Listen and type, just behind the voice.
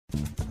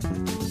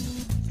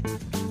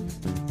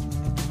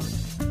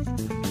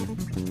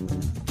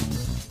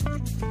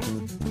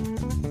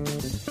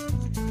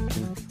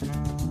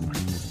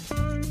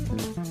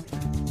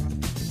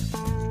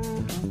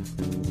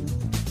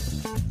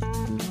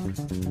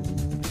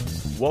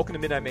Welcome to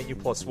Midnight Menu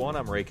Plus One.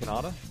 I'm Ray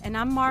Canada. And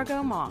I'm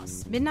Margot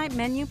Moss. Midnight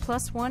Menu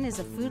Plus One is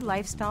a food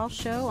lifestyle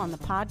show on the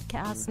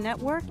podcast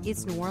network.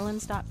 It's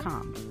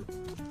neworleans.com.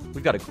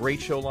 We've got a great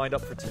show lined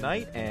up for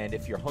tonight, and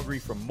if you're hungry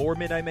for more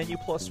Midnight Menu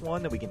Plus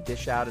One that we can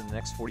dish out in the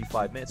next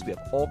 45 minutes, we have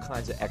all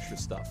kinds of extra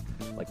stuff,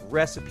 like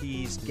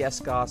recipes,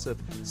 guest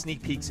gossip,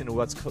 sneak peeks into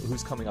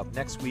who's coming up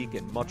next week,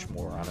 and much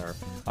more on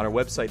our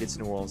website, it's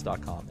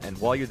neworleans.com. And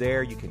while you're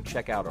there, you can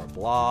check out our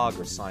blog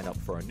or sign up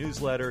for our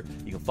newsletter.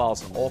 You can follow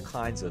us on all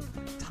kinds of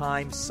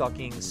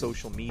time-sucking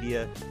social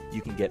media.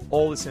 You can get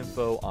all this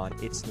info on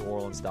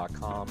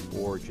itsneworleans.com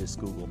or just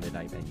Google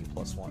Midnight Menu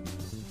Plus One.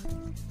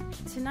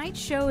 Tonight's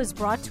show is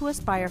brought to us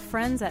by our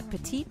friends at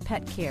Petite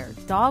Pet Care,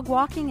 dog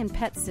walking and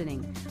pet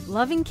sitting,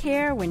 loving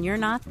care when you're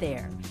not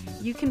there.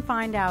 You can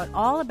find out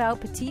all about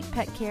Petite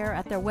Pet Care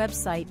at their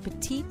website,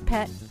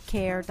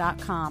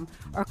 petitepetcare.com,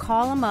 or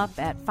call them up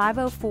at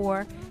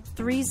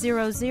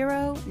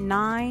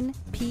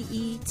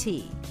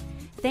 504-300-9PET.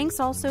 Thanks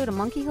also to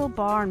Monkey Hill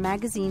Bar on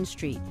Magazine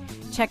Street.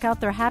 Check out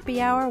their happy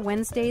hour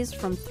Wednesdays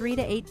from 3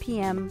 to 8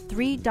 p.m.,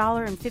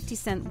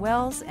 $3.50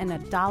 wells, and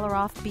 $1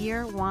 off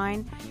beer,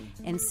 wine,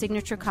 and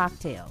signature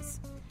cocktails.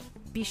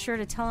 Be sure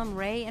to tell them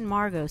Ray and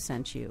Margot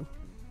sent you.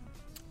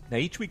 Now,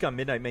 each week on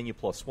Midnight Menu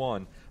Plus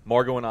One,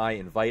 Margot and I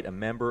invite a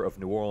member of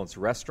New Orleans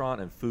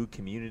restaurant and food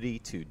community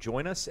to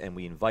join us, and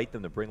we invite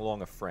them to bring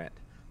along a friend,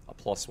 a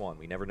plus one.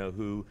 We never know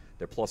who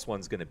their plus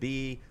one's going to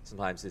be.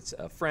 Sometimes it's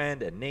a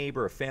friend, a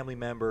neighbor, a family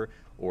member,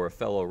 or a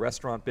fellow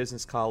restaurant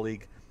business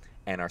colleague.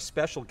 And our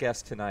special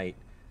guest tonight,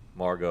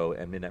 Margot,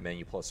 and Midnight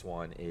Menu Plus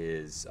One,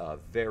 is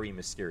very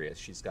mysterious.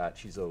 She's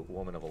a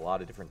woman of a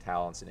lot of different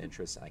talents and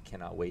interests, and I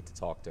cannot wait to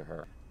talk to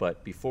her.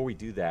 But before we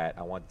do that,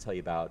 I want to tell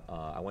you about,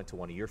 I went to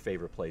one of your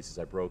favorite places.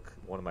 I broke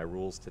one of my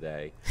rules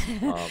today.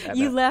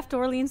 You left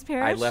Orleans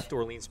Parish? I left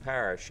Orleans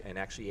Parish and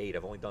actually ate.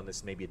 I've only done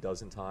this maybe a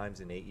dozen times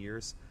in 8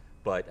 years.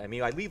 But, I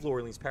mean, I leave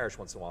Orleans Parish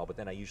once in a while, but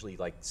then I usually,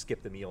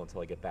 skip the meal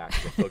until I get back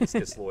because I feel like it's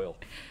disloyal.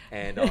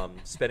 And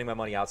spending my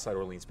money outside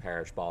Orleans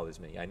Parish bothers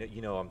me. I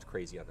know I'm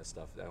crazy on this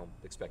stuff. I don't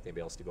expect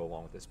anybody else to go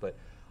along with this. But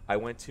I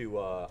went to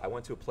a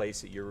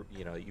place that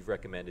you've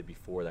recommended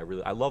before that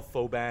I love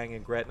Pho Bang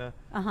in Gretna.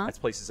 That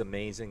place is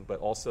amazing, but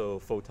also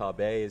Pho Ta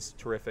Bay is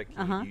terrific.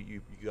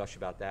 You gush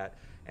about that.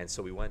 And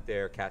so we went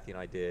there, Kathy and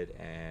I did,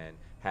 and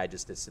had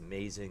just this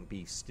amazing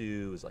beef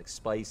stew. It was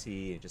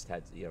spicy and just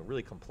had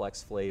really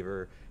complex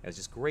flavor. It was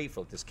just great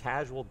for this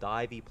casual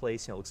divey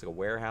place. It looks like a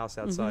warehouse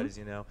outside, as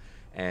you know.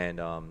 And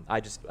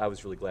I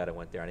was really glad I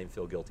went there. I didn't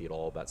feel guilty at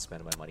all about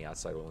spending my money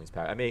outside Orleans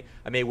Parish.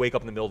 I may wake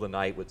up in the middle of the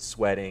night with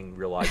sweating,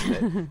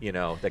 realizing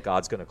that that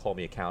God's going to call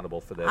me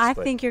accountable for this. I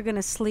think you're going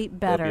to sleep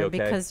better be okay.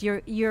 Because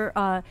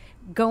you're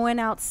going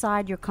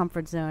outside your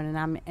comfort zone,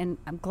 and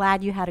I'm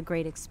glad you had a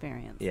great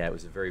experience. Yeah, it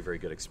was a very, very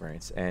good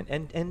experience, and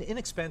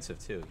inexpensive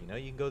too.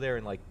 You can go there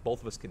and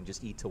both of us can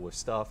just eat till we're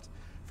stuffed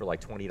for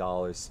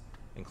 $20,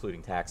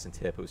 including tax and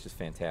tip. It was just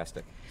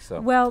fantastic. So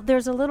well,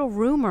 there's a little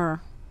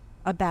rumor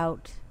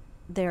about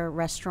their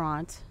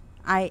restaurant.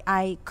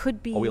 I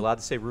could be. Are we allowed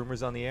to say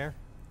rumors on the air?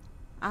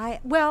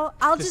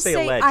 I'll just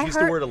say alleged. I Use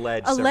heard the word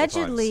alleged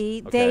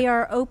allegedly several times. They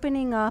are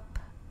opening up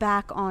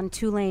back on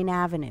Tulane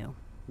Avenue.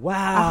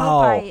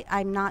 Wow. I hope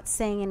I'm not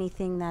saying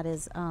anything that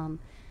is. Well,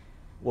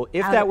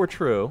 if that were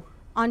true,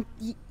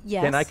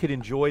 yes, then I could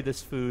enjoy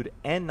this food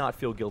and not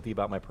feel guilty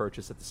about my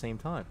purchase at the same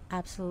time.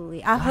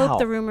 Absolutely. I hope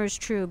the rumor is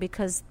true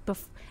because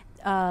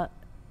 10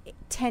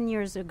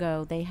 years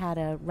ago they had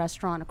a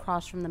restaurant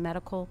across from the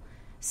medical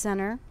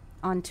center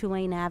on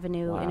Tulane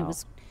Avenue, and it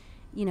was,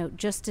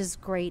 just as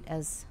great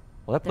as.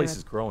 Well, that place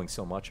is growing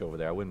so much over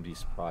there. I wouldn't be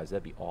surprised.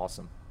 That'd be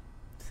awesome.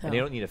 So. And they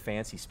don't need a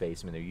fancy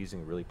space. I mean, they're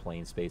using a really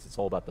plain space. It's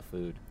all about the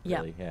food,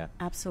 really. Yeah,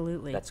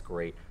 absolutely. That's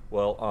great.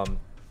 Well,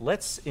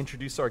 let's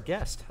introduce our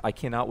guest. I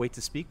cannot wait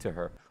to speak to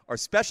her. Our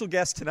special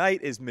guest tonight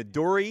is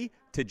Midori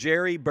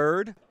Tajiri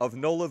Bird of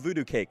Nola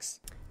Voodoo Cakes.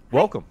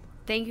 Welcome.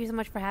 Thank you so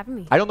much for having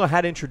me. I don't know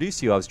how to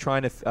introduce you. I was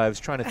trying to think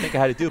of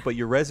how to do it, but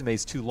your resume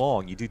is too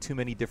long. You do too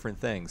many different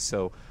things.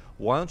 So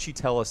why don't you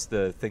tell us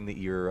the thing that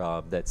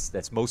you're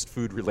that's most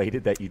food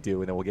related that you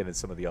do, and then we'll get into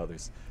some of the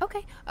others.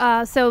 Okay.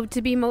 So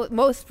to be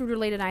most food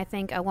related, I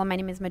think. My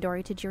name is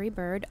Midori Tajiri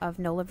Bird of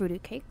Nola Voodoo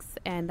Cakes,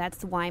 and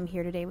that's why I'm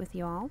here today with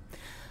you all.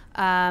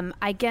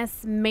 I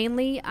guess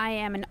mainly I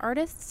am an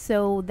artist,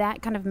 so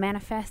that kind of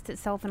manifests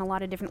itself in a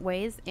lot of different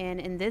ways, and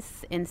in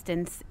this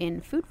instance,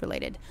 in food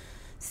related.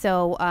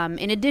 So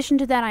in addition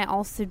to that, I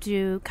also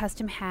do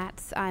custom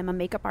hats. I'm a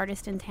makeup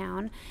artist in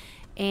town,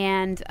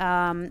 and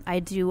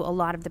I do a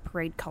lot of the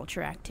parade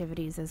culture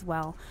activities as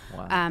well.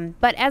 Wow.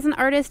 But as an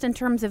artist, in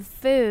terms of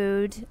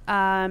food,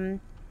 one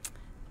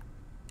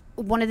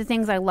of the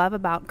things I love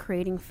about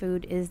creating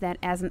food is that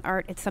as an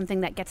art, it's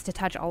something that gets to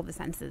touch all the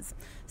senses.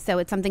 So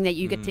it's something that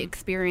you get to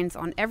experience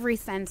on every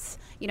sense,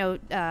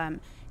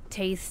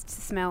 taste,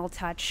 smell,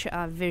 touch,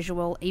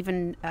 visual,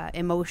 even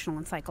emotional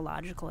and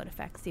psychological, it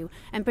affects you.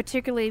 And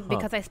particularly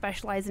because I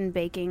specialize in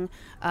baking,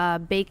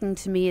 baking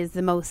to me is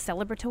the most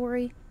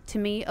celebratory to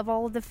me of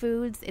all of the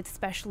foods. It's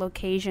special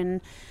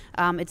occasion.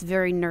 It's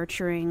very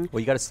nurturing. Well,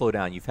 you got to slow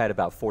down. You've had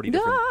about 40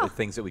 different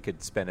things that we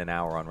could spend an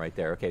hour on right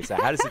there. Okay, so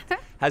how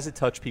does it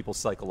touch people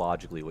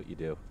psychologically, what you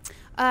do?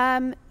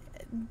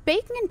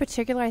 Baking in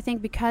particular, I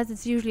think, because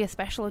it's usually a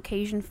special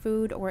occasion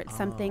food, or it's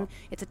something,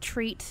 it's a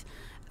treat.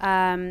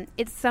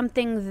 It's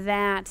something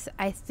that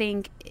I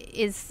think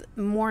is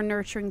more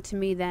nurturing to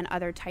me than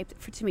other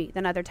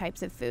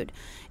types of food,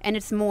 and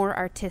it's more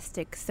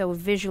artistic. So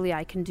visually,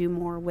 I can do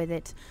more with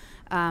it.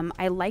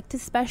 I like to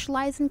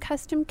specialize in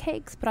custom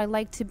cakes, but I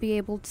like to be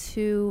able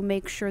to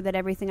make sure that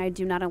everything I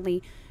do not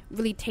only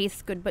really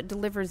tastes good, but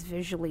delivers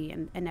visually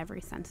in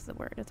every sense of the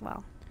word as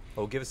well.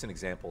 Oh, give us an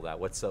example of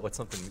that. What's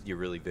something you're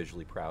really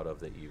visually proud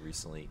of that you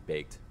recently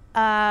baked?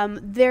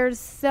 There's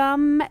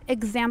some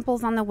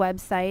examples on the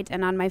website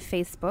and on my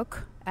Facebook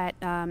at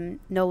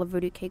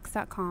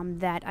NolaVoodooCakes.com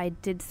that I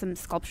did some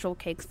sculptural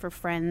cakes for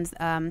friends.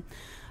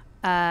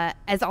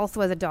 As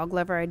a dog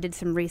lover, I did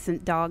some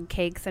recent dog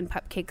cakes and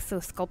pup cakes,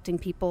 so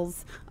sculpting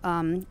people's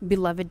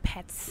beloved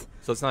pets.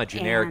 So it's not a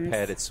generic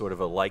pet, it's sort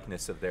of a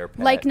likeness of their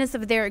pet. Likeness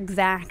of their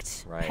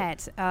exact Right.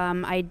 pet.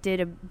 I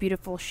did a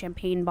beautiful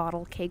champagne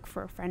bottle cake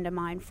for a friend of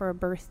mine for a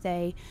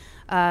birthday.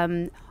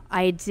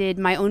 I did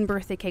my own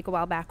birthday cake a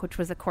while back, which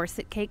was a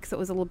corset cake, so it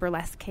was a little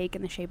burlesque cake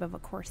in the shape of a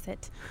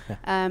corset.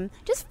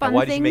 Just fun Now,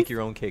 why things. did you make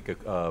your own cake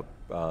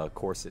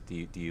corset? Do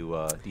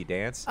you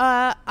dance?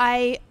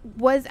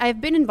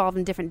 I've been involved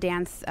in different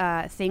dance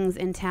things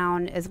in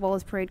town as well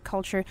as parade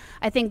culture.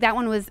 I think that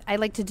one was, I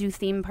like to do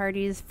theme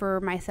parties for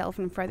myself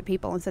and for other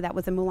people, and so that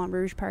was a Moulin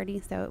Rouge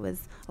party, so it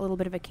was a little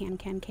bit of a can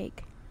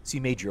cake. So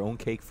you made your own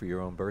cake for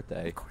your own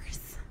birthday? Of course.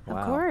 Wow.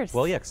 Of course.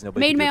 Well, yeah, because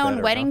nobody made could do my it own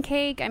better, wedding huh?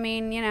 cake. I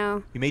mean,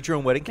 You made your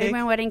own wedding cake? made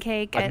my own wedding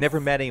cake. I've never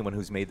met anyone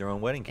who's made their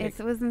own wedding cake.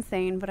 It was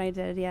insane, but I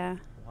did, yeah.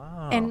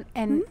 Wow.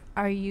 And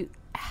are you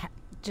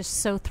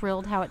just so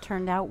thrilled how it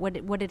turned out?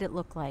 What did it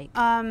look like?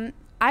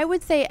 I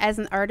would say as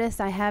an artist,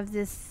 I have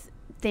this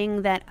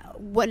thing that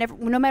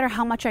no matter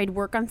how much I'd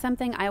work on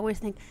something, I always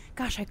think,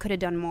 gosh, I could have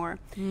done more.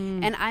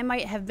 And I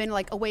might have been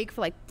like awake for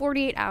like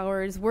 48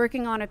 hours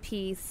working on a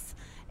piece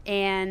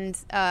and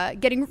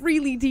getting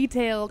really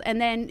detailed,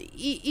 and then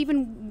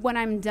even when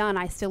I'm done,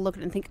 I still look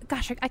at it and think,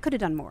 gosh, I could have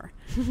done more.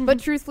 But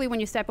truthfully, when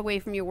you step away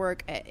from your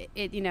work,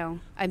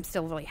 I'm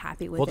still really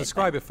happy with it. Well,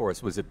 describe it for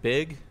us. Was it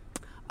big?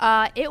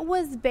 It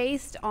was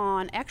based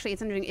on, actually,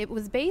 it's interesting. It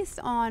was based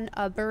on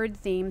a bird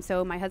theme.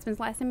 So my husband's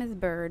last name is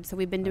Bird. So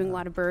we've been doing a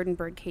lot of bird and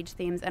bird cage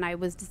themes. And I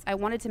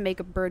wanted to make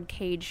a bird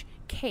cage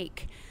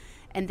cake.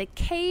 And the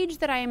cage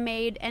that I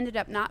made ended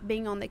up not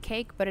being on the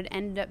cake, but it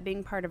ended up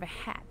being part of a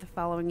hat the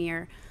following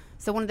year.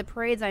 So one of the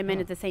parades I'm in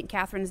is the St.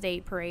 Catherine's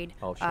Day parade,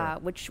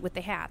 which with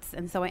the hats.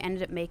 And so I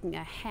ended up making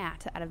a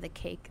hat out of the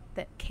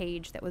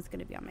cage that was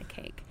going to be on my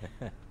cake.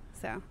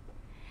 So,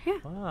 yeah.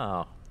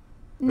 Wow.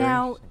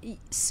 Now,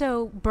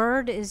 so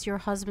Bird is your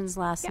husband's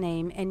last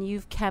name, and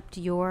you've kept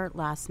your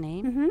last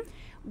name. Mm-hmm.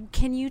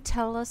 Can you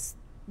tell us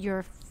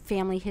your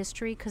family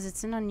history? Because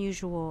it's an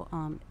unusual...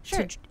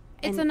 Sure.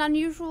 It's an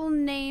unusual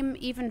name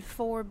even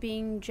for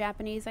being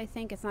Japanese, I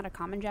think. It's not a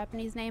common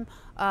Japanese name,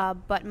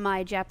 but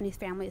my Japanese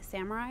family is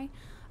samurai.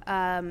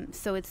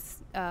 So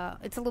it's a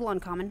little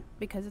uncommon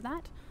because of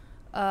that.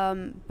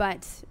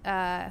 But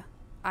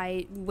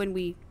when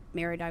we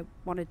married, I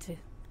wanted to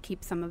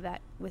keep some of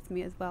that with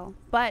me as well.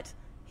 But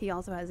he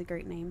also has a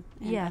great name,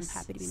 and I'm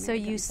happy to be married so to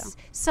you him.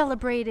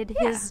 celebrated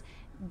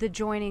the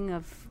joining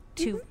of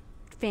two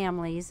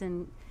families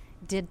and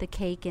did the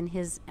cake in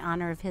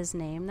honor of his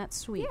name. That's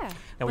sweet. Yeah.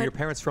 Now, were your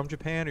parents from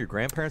Japan, or your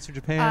grandparents from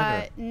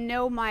Japan?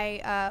 No,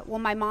 my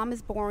mom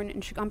is born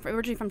in I'm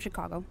originally from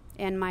Chicago,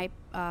 and my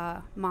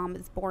mom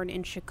is born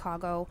in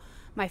Chicago.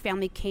 My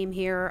family came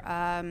here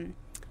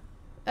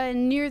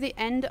near the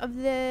end of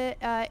the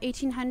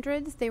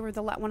 1800s. They were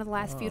one of the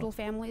last feudal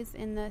families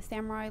in the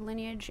samurai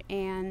lineage,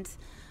 and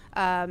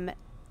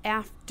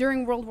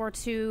during World War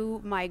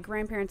II, my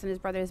grandparents and his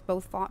brothers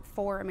both fought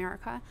for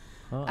America.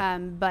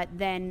 But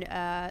then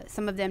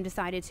some of them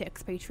decided to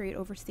expatriate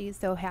overseas,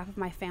 so half of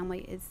my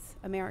family is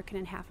American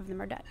and half of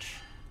them are Dutch.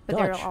 But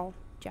they're all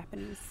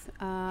Japanese,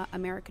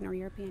 American or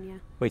European, yeah.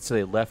 Wait, so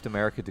they left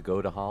America to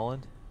go to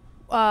Holland?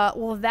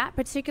 Well, that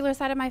particular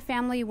side of my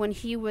family, when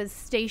he was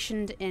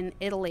stationed in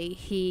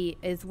Italy,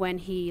 when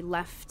he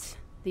left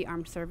the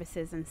armed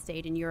services and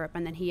stayed in Europe,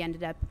 and then he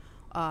ended up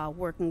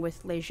working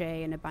with Leger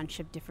and a bunch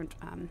of different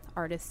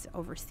artists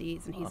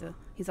overseas, and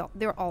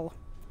they're all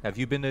Have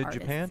you been to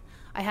artists. Japan?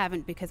 I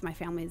haven't, because my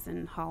family's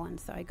in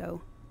Holland, so I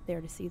go there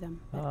to see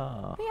them.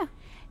 But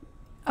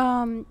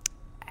yeah.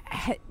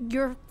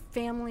 Your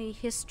family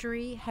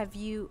history, have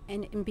you,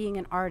 in being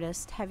an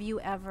artist, have you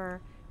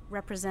ever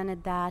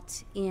represented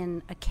that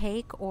in a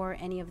cake or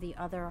any of the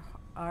other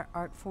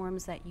art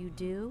forms that you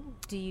do?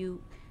 Do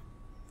you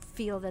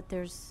feel that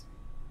there's...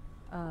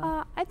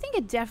 I think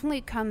it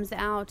definitely comes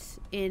out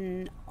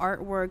in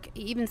artwork,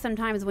 even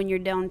sometimes when you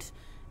don't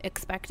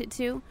expect it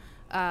to.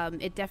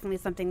 it definitely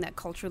is something that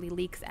culturally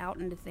leaks out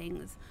into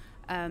things.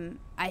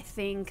 I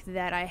think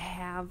that I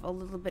have a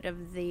little bit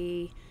of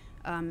the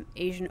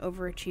Asian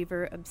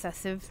overachiever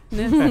obsessiveness,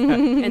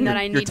 and that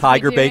I need Your to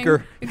Tiger be doing,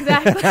 Baker.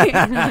 Exactly.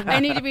 I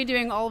need to be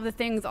doing all of the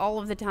things all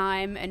of the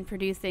time and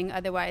producing.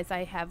 Otherwise,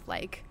 I have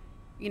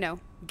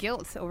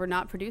guilt over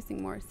not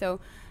producing more. So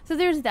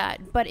there's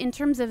that. But in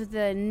terms of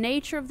the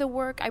nature of the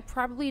work, I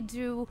probably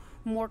do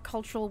more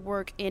cultural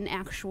work in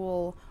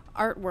actual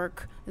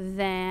artwork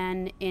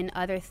than in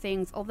other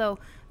things. Although,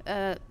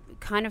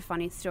 kind of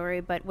funny story,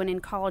 but when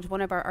in college,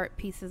 one of our art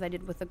pieces I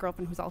did with a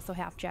girlfriend who's also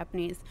half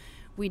Japanese,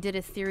 we did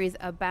a series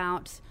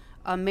about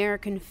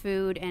American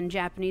food and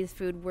Japanese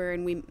food,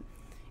 wherein we,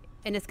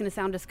 and it's going to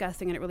sound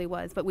disgusting, and it really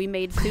was, but we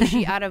made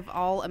sushi out of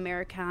all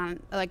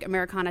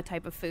Americana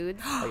type of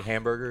foods. Like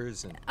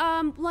hamburgers and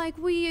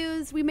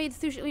we made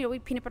sushi. We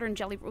peanut butter and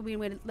jelly. We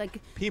made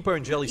peanut butter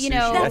and jelly sushi.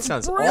 know, That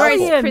sounds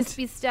brilliant. awful.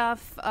 crispy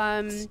stuff.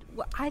 I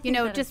think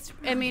that is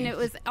It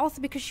was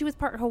also because she was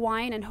part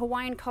Hawaiian, and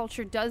Hawaiian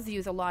culture does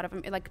use a lot of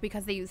them,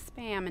 because they use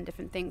Spam and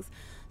different things.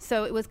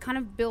 So it was kind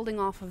of building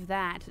off of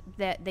that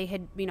they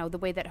had, the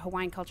way that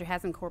Hawaiian culture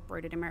has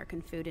incorporated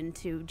American food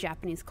into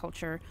Japanese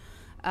culture.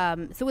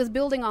 So it was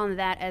building on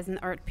that as an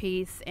art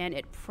piece, and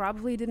it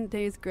probably didn't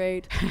taste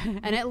great,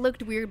 and it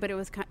looked weird, but it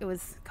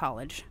was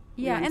college.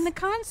 Yeah, Yes. and the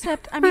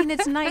concept, I mean,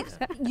 it's nice.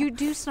 You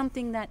do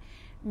something that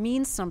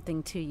means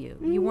something to you.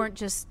 You weren't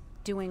just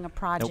doing a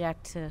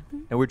project to...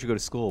 And where'd you go to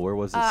school? Where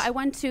was this? I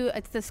went to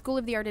it's the School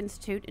of the Art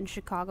Institute in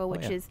Chicago,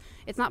 which yeah.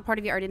 it's not part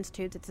of the Art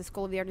Institute. It's the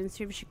School of the Art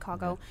Institute of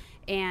Chicago.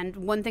 And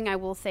one thing I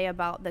will say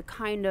about the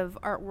kind of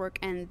artwork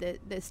and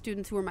the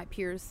students who were my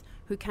peers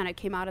who kind of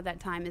came out of that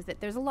time is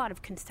that there's a lot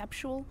of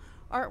conceptual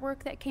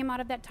artwork that came out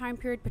of that time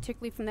period,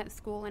 particularly from that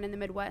school and in the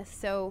Midwest.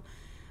 So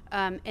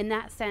in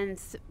that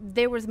sense,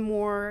 there was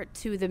more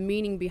to the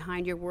meaning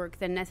behind your work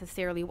than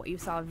necessarily what you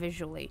saw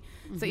visually.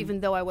 So even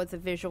though I was a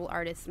visual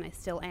artist, and I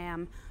still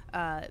am,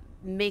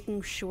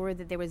 making sure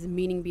that there was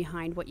meaning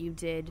behind what you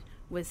did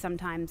was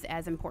sometimes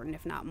as important,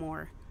 if not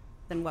more,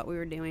 than what we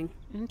were doing.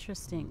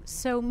 Interesting.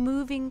 So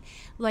moving,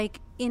 like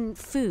in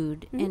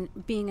food and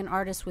being an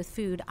artist with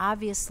food,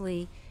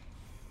 obviously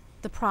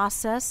the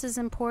process is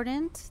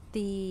important,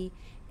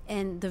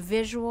 and the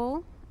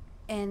visual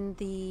and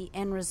the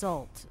end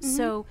result.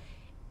 So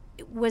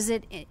was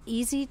it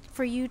easy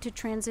for you to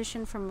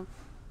transition from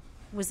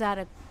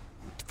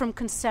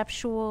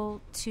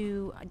conceptual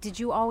to, did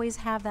you always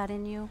have that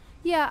in you?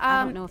 Yeah.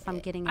 I don't know if I'm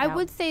getting it I out.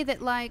 would say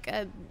that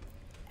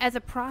as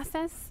a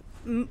process,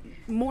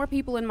 more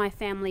people in my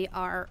family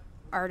are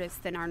artists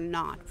than are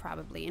not,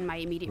 probably, in my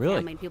immediate Really?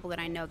 family. People that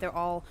I know, they're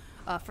all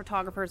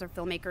photographers or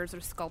filmmakers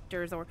or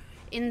sculptors or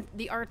in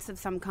the arts of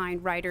some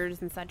kind,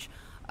 writers and such.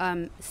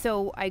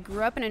 So I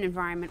grew up in an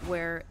environment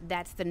where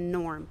that's the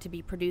norm, to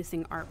be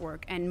producing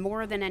artwork. And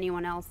more than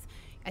anyone else,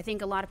 I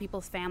think a lot of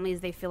people's families,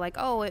 they feel like,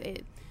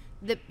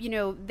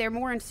 they're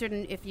more interested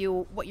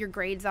in what your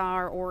grades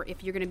are or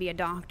if you're going to be a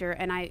doctor.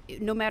 And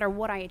no matter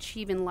what I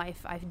achieve in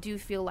life, I do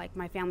feel like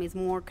my family is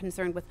more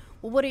concerned with,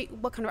 well,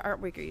 what kind of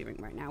artwork are you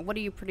doing right now? What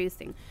are you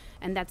producing?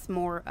 And that's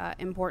more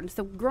important.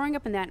 So growing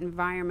up in that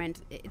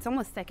environment, it's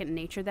almost second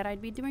nature that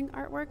I'd be doing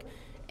artwork,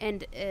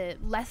 and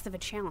less of a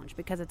challenge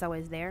because it's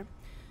always there.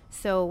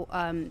 So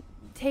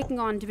taking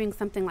on doing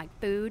something like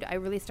food, I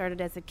really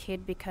started as a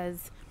kid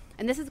because,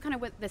 and this is kind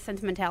of what the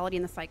sentimentality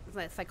and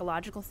the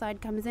psychological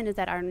side comes in, is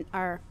that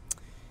our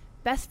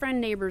best friend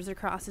neighbors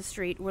across the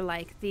street were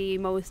like the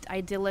most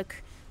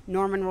idyllic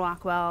Norman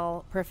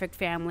Rockwell perfect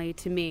family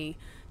to me.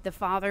 The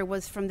father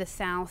was from the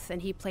South,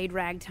 and he played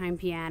ragtime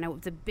piano. It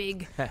was a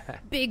big,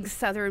 big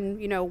Southern,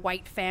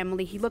 white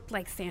family. He looked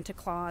like Santa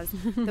Claus.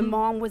 The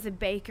mom was a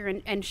baker,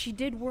 and she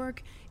did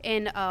work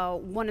in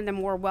one of the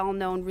more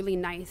well-known, really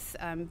nice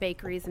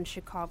bakeries in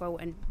Chicago,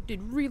 and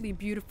did really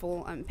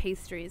beautiful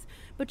pastries.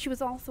 But she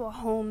was also a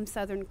home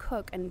Southern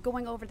cook, and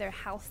going over their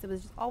house, there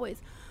was just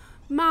always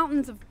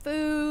mountains of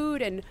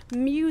food and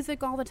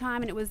music all the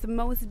time, and it was the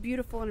most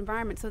beautiful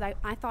environment. So that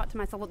I thought to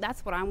myself, well,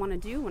 that's what I want to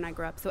do when I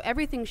grow up. So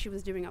everything she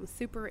was doing, I'm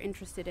super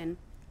interested in.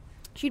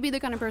 She'd be the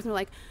kind of person who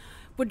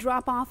would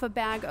drop off a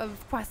bag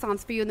of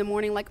croissants for you in the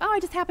morning, like, oh, I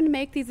just happened to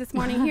make these this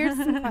morning. Here's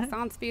some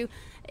croissants for you.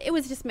 It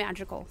was just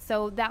magical.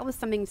 So that was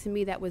something to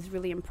me that was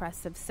really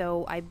impressive.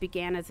 So I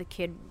began as a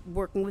kid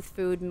working with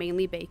food,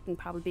 mainly baking,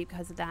 probably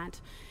because of that,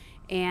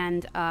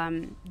 and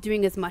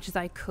doing as much as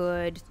I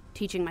could,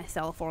 teaching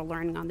myself or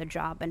learning on the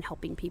job and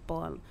helping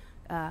people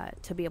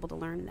to be able to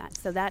learn that.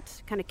 So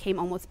that kind of came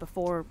almost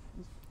before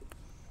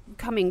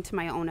coming to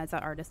my own as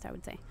an artist, I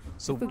would say.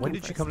 So when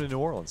did you come to New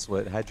Orleans?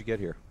 How'd you get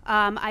here?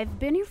 I've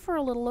been here for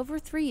a little over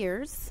 3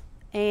 years.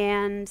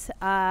 And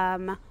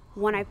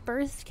when I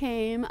first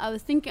came, I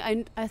was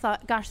thinking, I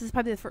thought, gosh, this is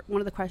probably one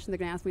of the questions they're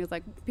going to ask me. Is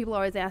like, people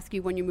always ask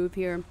you when you move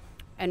here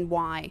and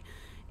why.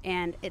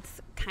 And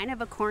it's kind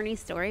of a corny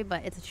story,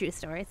 but it's a true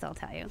story, so I'll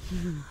tell you.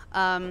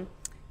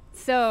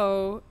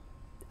 Did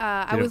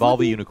it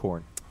involve a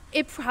unicorn?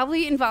 It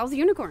probably involves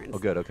unicorns. Oh,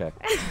 good. Okay.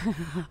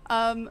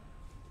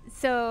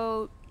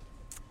 So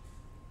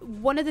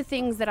one of the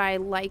things that I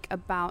like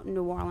about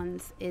New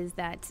Orleans is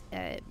that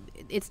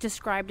it's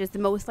described as the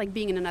most like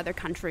being in another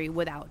country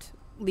without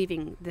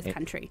leaving this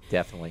country.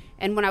 Definitely.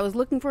 And when I was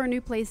looking for a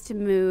new place to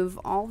move,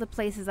 all the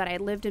places that I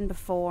had lived in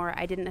before,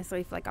 I didn't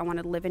necessarily feel like I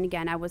wanted to live in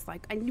again. I was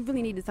like, I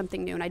really needed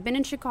something new. And I'd been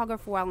in Chicago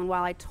for a while, and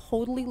while I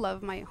totally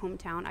love my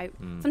hometown,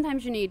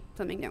 sometimes you need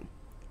something new.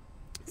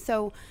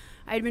 So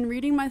I'd been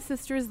reading my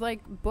sister's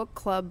like book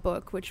club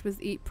book, which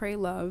was Eat, Pray,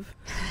 Love.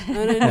 And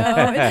I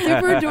know it's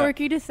super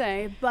dorky to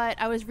say, but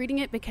I was reading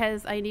it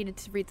because I needed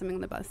to read something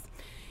on the bus.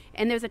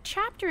 And there's a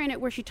chapter in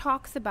it where she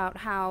talks about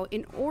how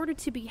in order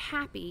to be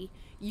happy,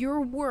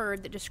 your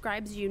word that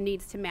describes you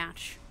needs to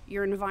match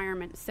your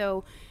environment.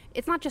 So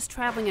it's not just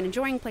traveling and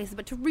enjoying places,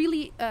 but to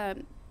really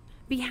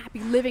be happy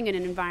living in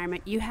an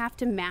environment, you have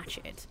to match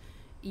it.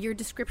 Your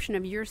description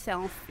of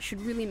yourself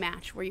should really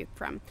match where you're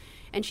from.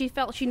 And she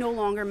felt she no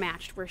longer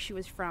matched where she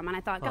was from. And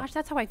I thought, gosh,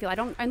 that's how I feel.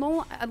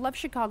 I love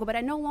Chicago, but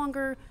I no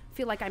longer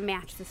feel like I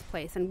match this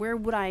place. And where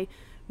would I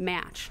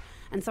match?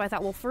 And so I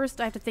thought, well, first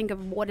I have to think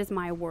of what is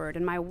my word.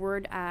 And my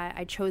word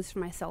I chose for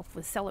myself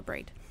was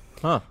celebrate.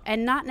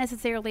 And not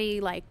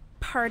necessarily like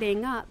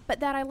partying up, but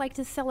that I like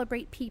to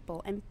celebrate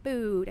people and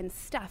food and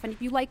stuff. And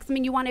if you like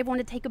something, you want everyone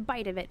to take a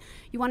bite of it.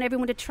 You want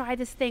everyone to try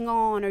this thing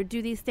on or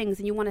do these things,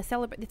 and you want to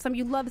celebrate. If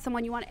you love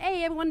someone, you want,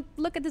 hey, everyone,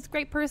 look at this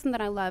great person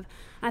that I love.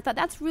 And I thought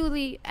that's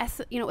really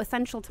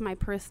essential to my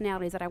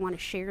personality, is that I want to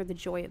share the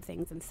joy of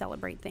things and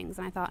celebrate things.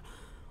 And I thought,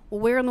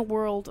 well, where in the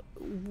world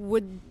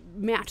would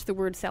match the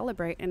word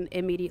celebrate? And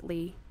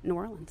immediately New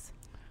Orleans.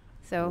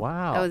 So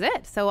wow. That was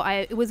it. So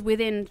it was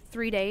within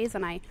 3 days,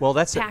 and I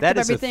packed that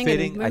up is everything a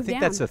fitting. and moved I think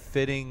down. that's a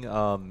fitting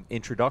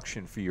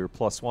introduction for your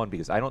plus one,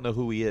 because I don't know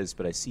who he is,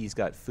 but I see he's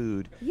got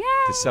food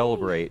to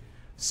celebrate.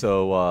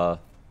 So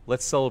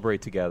let's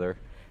celebrate together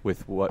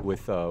with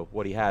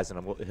what he has,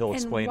 and he'll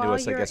explain to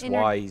us, I guess,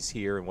 why he's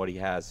here and what he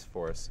has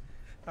for us.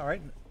 All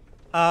right.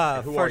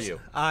 Who are you?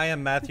 I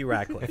am Matthew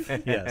Ratcliffe.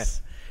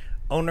 Yes,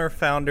 owner,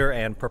 founder,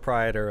 and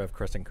proprietor of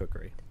Kristen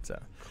Cookery. So.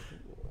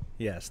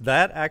 Yes,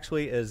 that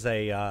actually is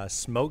a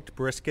smoked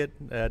brisket.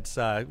 It's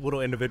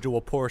little individual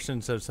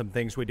portions of some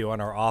things we do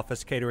on our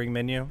office catering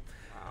menu.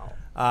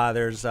 Wow.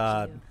 There's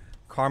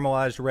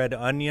caramelized red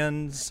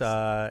onions,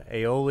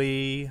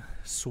 aioli,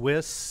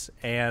 Swiss,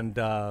 and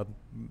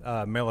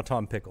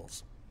Meliton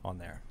pickles on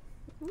there.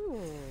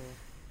 Ooh.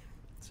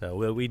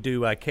 So we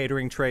do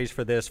catering trays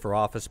for this, for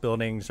office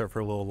buildings or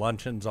for little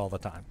luncheons all the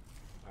time.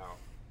 Wow.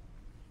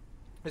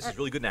 This is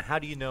really good. Now, how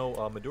do you know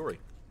Midori?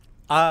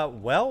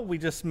 Well, we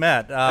just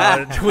met.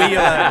 Couple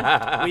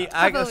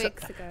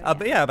weeks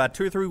ago. About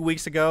 2 or 3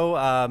 weeks ago,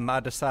 I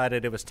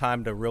decided it was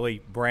time to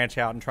really branch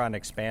out and try and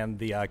expand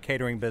the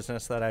catering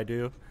business that I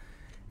do.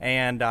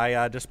 And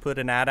I just put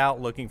an ad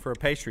out looking for a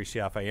pastry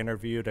chef. I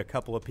interviewed a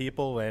couple of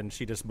people, and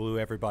she just blew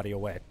everybody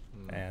away.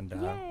 And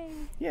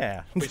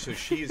yeah. Wait, so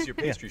she is your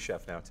pastry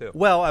chef now, too?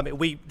 Well, I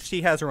mean,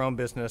 she has her own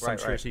business. Right, I'm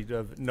sure right. she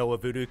does Nola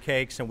Voodoo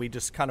Cakes, and we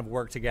just kind of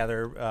work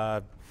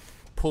together,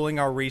 pulling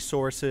our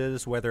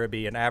resources, whether it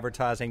be in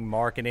advertising,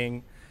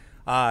 marketing.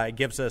 It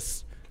gives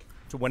us,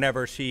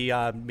 whenever she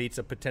meets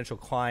a potential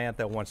client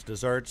that wants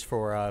desserts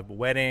for a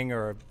wedding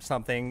or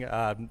something,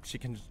 she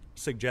can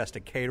suggest a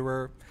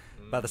caterer.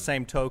 By the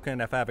same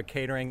token, if I have a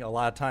catering, a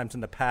lot of times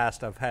in the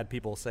past I've had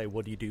people say,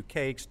 well, do you do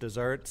cakes,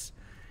 desserts?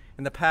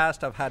 In the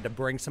past, I've had to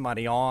bring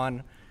somebody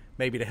on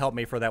maybe to help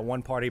me for that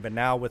one party, but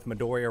now with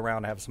Midori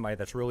around, I have somebody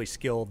that's really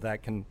skilled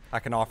that I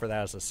can offer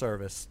that as a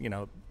service,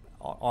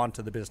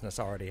 onto the business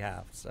I already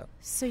have.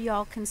 So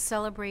y'all can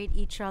celebrate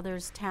each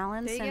other's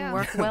talents There you and go.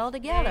 work well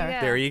together.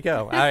 There you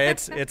go.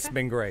 It's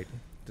been great.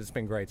 It's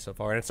been great so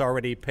far, and it's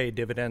already paid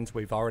dividends.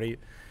 We've already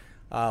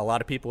a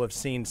lot of people have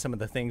seen some of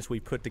the things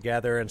we put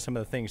together and some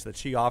of the things that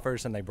she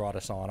offers, and they brought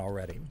us on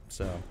already.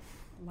 So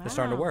it's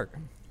starting to work.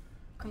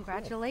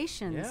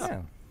 Congratulations.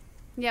 Yeah.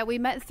 Yeah, we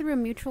met through a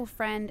mutual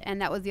friend,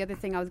 and that was the other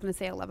thing I was going to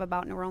say I love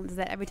about New Orleans, is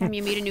that every time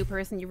you meet a new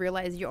person, you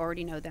realize you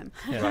already know them.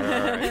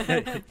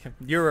 Right.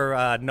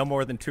 You're no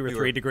more than 2 or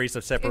 3 degrees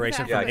of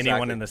separation Exactly. from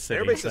anyone in the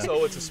city. Everybody says,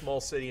 oh, it's a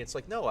small city. It's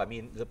like, no, I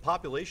mean, the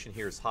population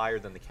here is higher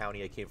than the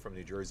county I came from,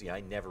 New Jersey.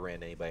 I never ran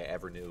into anybody I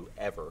ever knew,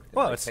 ever.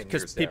 Well, it's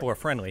because people are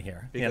friendly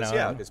here.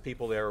 Because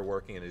people there are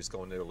working and they just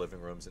go into their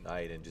living rooms at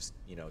night and just,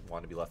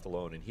 want to be left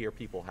alone. And here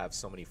people have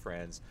so many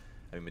friends.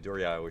 I mean, Midori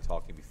and I were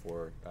talking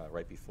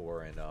right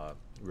before, and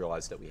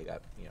realized that we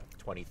got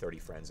 20, 30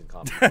 friends in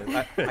common.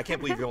 I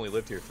can't believe you only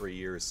lived here 3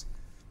 years,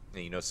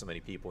 and you know so many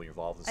people, and you're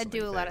involved in so many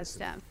things. I do a lot of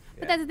stuff.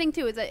 But that's the thing,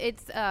 too, is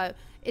that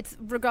it's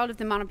regardless of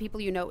the amount of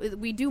people you know,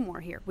 we do more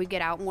here. We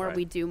get out more,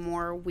 we do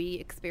more, we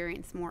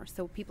experience more,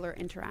 so people are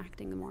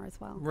interacting more as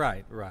well.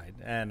 Right.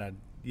 And,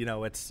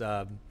 it's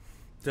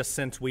just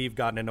since we've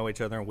gotten to know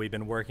each other and we've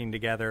been working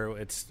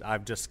together,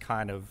 I've just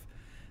kind of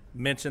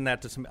mention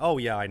that to some. Oh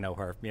yeah, I know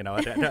her.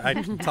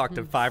 I talked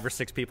to 5 or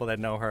 6 people that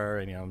know her,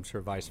 and I'm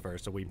sure vice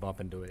versa. We bump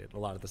into a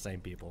lot of the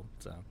same people.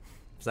 So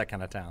it's that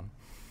kind of town.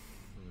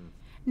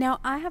 Now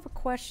I have a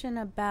question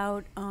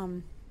about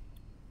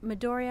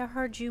Midori. I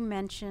heard you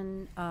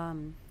mention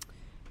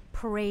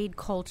parade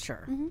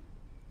culture,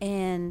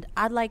 and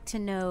I'd like to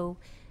know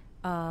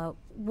how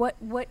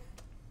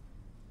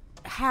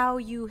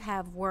you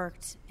have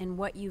worked and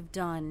what you've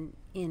done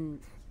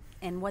and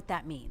what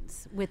that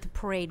means with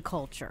parade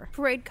culture.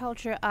 Parade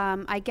culture,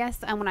 I guess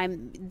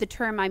the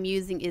term I'm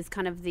using is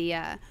kind of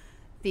the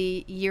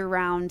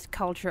year-round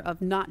culture of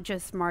not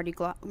just Mardi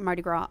Gras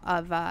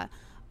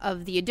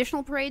of the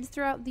additional parades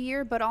throughout the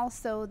year, but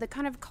also the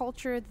kind of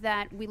culture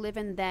that we live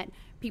in, that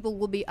people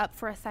will be up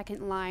for a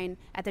second line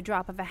at the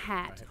drop of a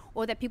hat,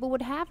 or that people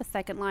would have a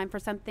second line for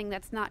something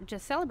that's not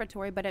just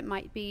celebratory, but it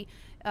might be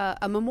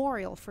a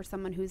memorial for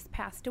someone who's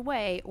passed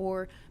away,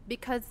 or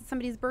because it's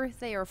somebody's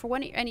birthday, or for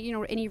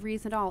any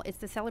reason at all. It's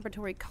the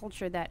celebratory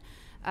culture that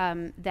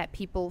that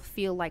people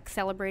feel like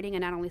celebrating,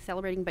 and not only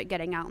celebrating, but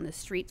getting out in the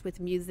streets with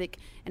music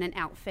and an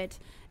outfit.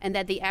 And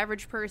that the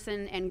average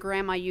person and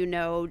grandma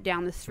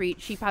down the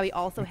street, she probably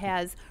also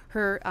has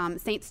her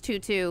Saints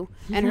tutu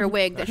and her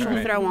wig that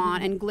she'll throw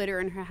on, and glitter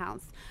in her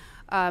house.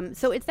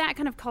 So it's that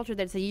kind of culture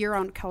that's a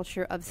year-round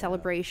culture of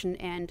celebration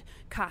and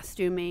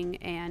costuming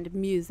and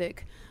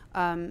music.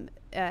 Most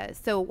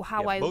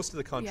of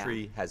the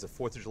country has a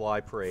 4th of July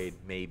parade,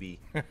 maybe,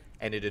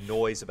 and it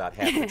annoys about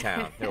half the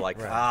town. They're like,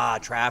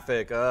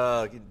 traffic,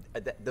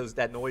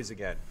 that noise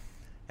again.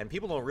 And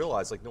people don't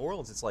realize, like New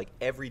Orleans, it's like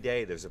every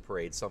day there's a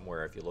parade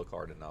somewhere if you look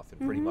hard enough,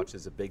 and pretty much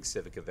there's a big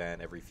civic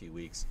event every few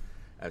weeks.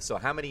 So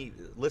how many,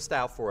 list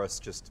out for us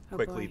just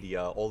quickly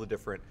all the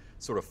different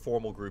sort of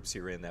formal groups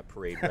you're in that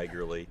parade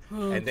regularly,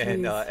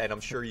 and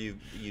I'm sure you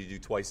do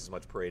twice as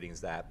much parading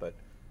as that, but.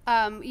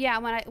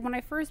 When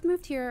I first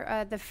moved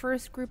here, the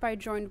first group I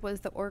joined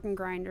was the Organ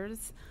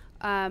Grinders.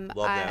 Love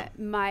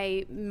them.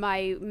 My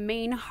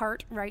main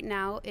heart right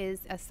now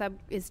is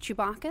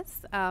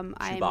Chewbacca's.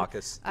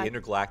 Chewbacca's, the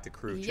intergalactic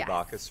crew of yes,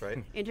 Chewbacca's,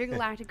 right?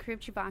 Intergalactic crew of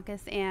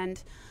Chewbacca's,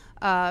 and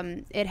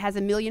it has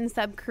a million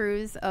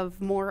sub-crews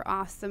of more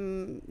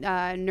awesome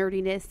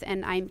nerdiness,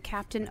 and I'm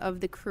captain of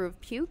the crew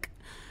of Puke.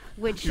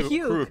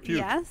 Crew of Puke.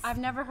 Yes. I've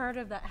never heard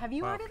of that. Have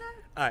you heard of that?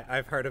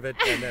 I've heard of it,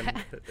 and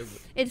then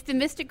it's the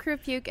Mystic Crew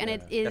of Puke, and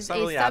it is That's not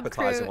a really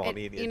sub-crew. appetizing while I'm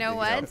eating it. You know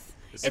what?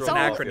 It's an all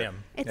acronym.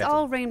 It's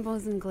all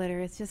rainbows and glitter.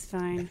 It's just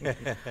fine.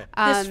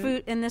 This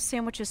food and this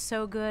sandwich is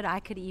so good,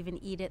 I could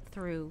even eat it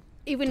through.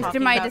 Even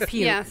talking to my about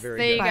puke. yes, Very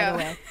there you good. By go. the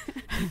way.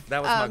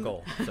 That was my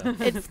goal. So.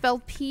 It's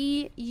spelled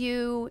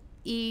PUEWC,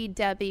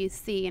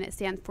 and it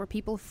stands for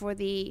People for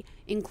the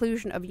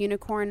Inclusion of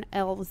Unicorn,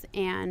 Elves,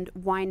 and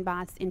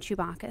Winebots in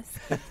Chewbacca's.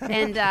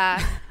 And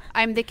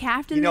I'm the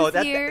captain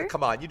this year.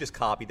 Come on, you just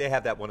copied. They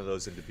have that one of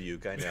those in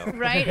Dubuque, I know.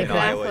 Right, in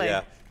exactly. Iowa,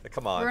 yeah.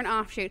 Come on. We're an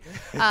offshoot.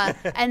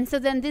 And so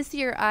then this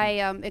year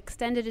I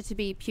extended it to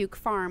be Puke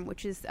Farm,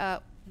 which is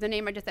the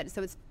name I just said.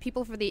 So it's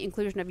People for the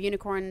Inclusion of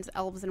Unicorns,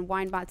 Elves, and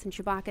Winebots in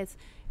Chewbacca's,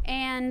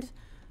 and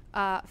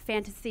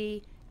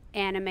fantasy,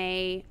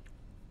 anime,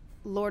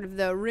 Lord of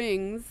the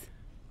Rings,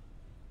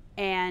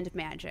 and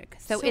magic.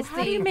 So it's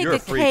how do you make You're a a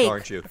freak, cake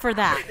aren't you? for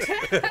that?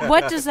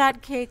 What does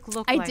that cake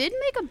look I like? did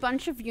make a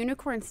bunch of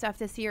unicorn stuff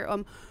this year.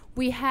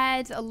 We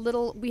had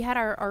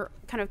our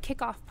kind of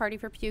kickoff party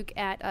for Puke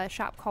at a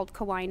shop called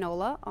Kawaii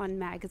Nola on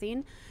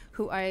Magazine,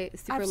 who I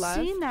super love.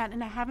 I've seen that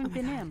and I haven't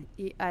been in.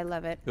 I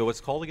love it. What's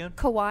it called again?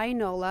 Kawaii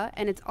Nola,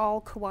 and it's all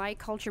kawaii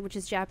culture, which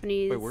is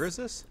Japanese. Wait, where is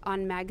this?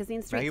 On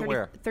Magazine Street. Maggie,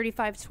 where?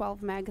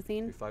 3512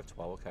 Magazine.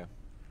 3512, okay.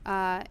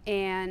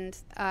 And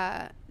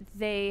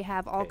they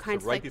have all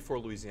kinds so right like before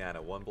Louisiana,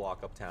 one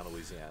block uptown of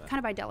Louisiana. kind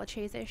of by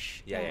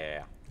Delachase-ish.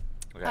 Yeah.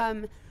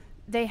 Okay.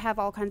 They have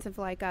all kinds of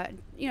like,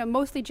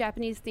 mostly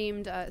Japanese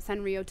themed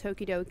Sanrio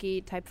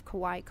Tokidoki type of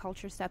kawaii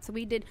culture stuff. So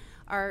we did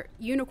our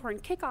unicorn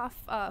kickoff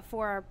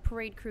for our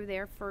parade crew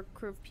there for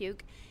Crew of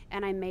Puke,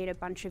 and I made a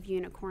bunch of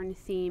unicorn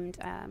themed,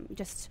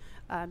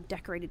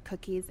 decorated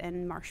cookies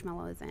and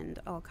marshmallows and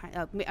all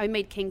kind. I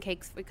made king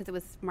cakes because it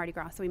was Mardi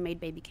Gras, so we made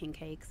baby king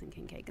cakes and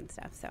king cake and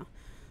stuff. So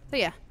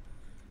yeah.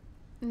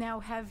 Now,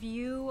 have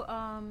you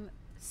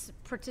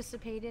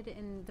participated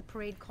in the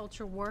parade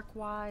culture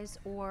work-wise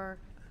or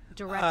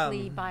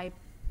directly by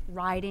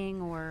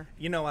riding or?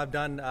 I've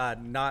done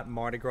not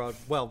Mardi Gras.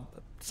 Well,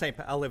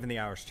 I live in the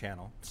Irish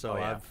Channel, so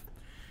I've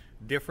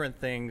different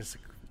things.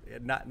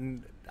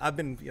 I've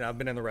been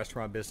in the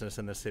restaurant business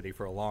in the city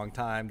for a long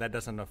time. That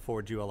doesn't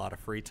afford you a lot of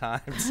free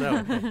time,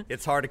 so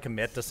it's hard to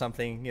commit to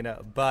something,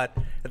 But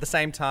at the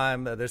same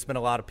time, there's been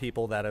a lot of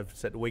people that have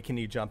said, can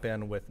you jump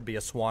in be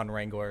a swan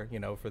wrangler,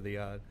 for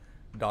the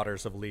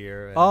Daughters of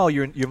Lear.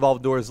 You're involved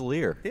with Daughters of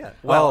Lear. Yeah.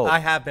 Well, I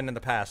have been in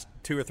the past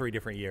 2 or 3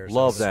 different years.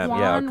 Love them.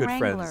 Swan Our good Wranglers.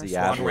 friends, the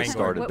Swan Asheville Wrangler.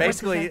 started. What-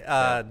 Basically,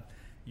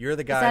 you're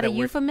the guy. Is that a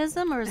we're-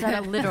 euphemism or is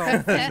that a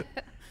literal?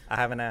 I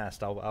haven't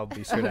asked. I'll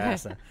be sure to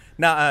ask them.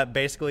 Now,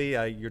 basically,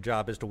 your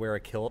job is to wear a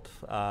kilt,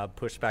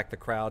 push back the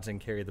crowds, and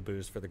carry the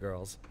booze for the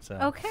girls. So,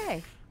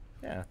 Okay.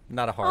 yeah,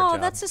 not a hard job. Oh,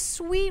 that's a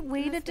sweet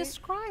way to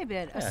describe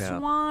it. A Yeah.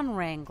 swan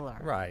wrangler.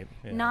 Right.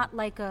 Yeah. Not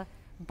like a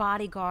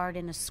bodyguard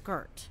in a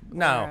skirt.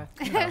 No.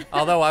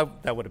 Although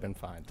that would have been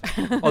fine.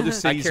 Other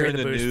cities are carry in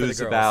the the booze for the news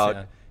girls,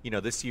 about, yeah.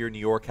 This year New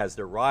York has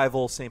their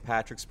rival St.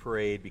 Patrick's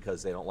Parade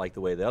because they don't like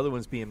the way the other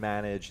one's being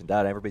managed, and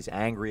everybody's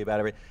angry about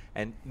everything.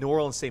 And New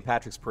Orleans St.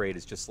 Patrick's Parade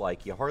is just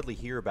like you hardly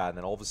hear about it, and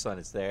then all of a sudden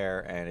it's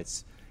there, and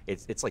it's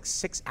it's like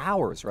 6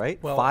 hours,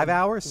 right? Well, 5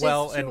 hours.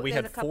 Well, There's and two- we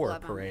there's had a couple 4 of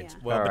 'em, parades. yeah.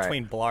 Well, All right.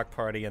 between Block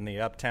Party and the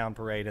Uptown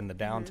Parade and the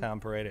Downtown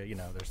Parade, you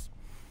know,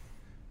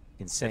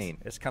 Insane.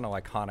 it's kind of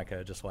like Hanukkah,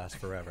 it just lasts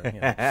forever. You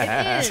know?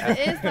 It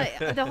is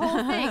like the whole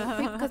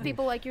thing, because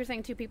people, like you're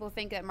saying too, people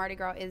think that Mardi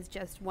Gras is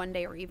just one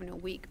day or even a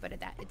week, but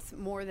it's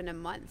more than a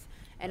month.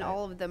 And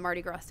all of the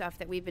Mardi Gras stuff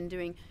that we've been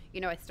doing,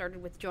 you know, I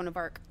started with Joan of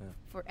Arc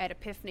at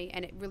Epiphany,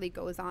 and it really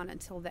goes on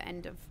until the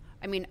end of.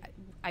 I mean,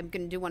 I'm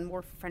going to do one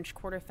more for French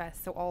Quarter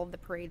Fest, so all of the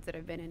parades that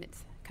I've been in,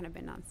 it's kind of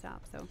been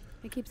nonstop. So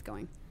it keeps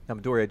going. Now,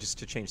 Midoriya, just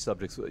to change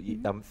subjects,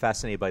 I'm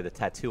fascinated by the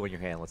tattoo on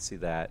your hand. Let's see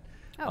that.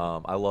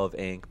 Oh. I love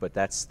ink, but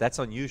that's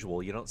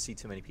unusual. You don't see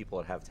too many people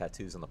that have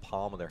tattoos on the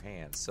palm of their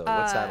hands. So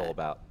what's that all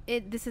about?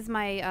 This is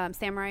my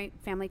samurai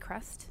family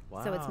crest.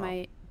 So it's Wow.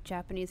 my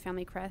Japanese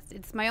family crest.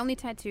 It's my only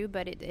tattoo,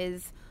 but it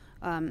is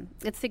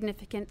it's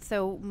significant.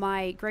 So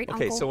my great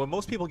Okay, uncle. so when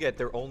most people get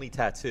their only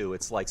tattoo,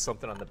 it's like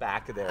something on the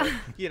back of their,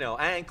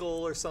 ankle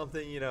or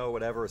something,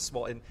 whatever, a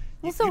small. And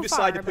Well, you so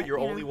decide to far, put but, your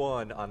you know. only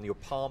one on your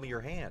palm of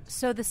your hand.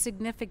 So the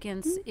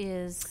significance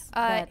is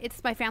that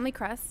it's my family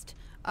crest.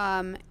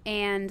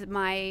 And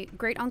my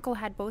great uncle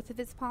had both of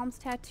his palms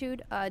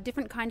tattooed, a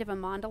different kind of a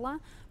mandala.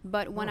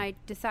 But when I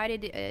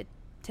decided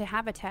to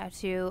have a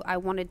tattoo, I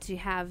wanted to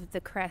have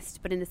the crest,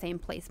 but in the same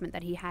placement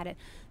that he had it.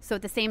 So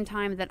at the same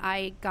time that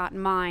I got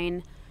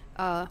mine,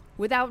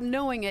 without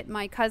knowing it,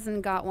 my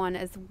cousin got one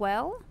as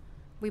well.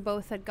 We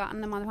both had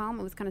gotten them on the palm.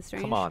 It was kind of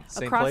strange. Come on,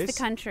 same across place?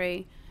 the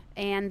country.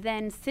 And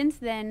then since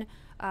then,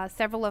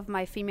 several of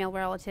my female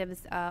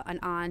relatives, an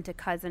aunt, a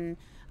cousin,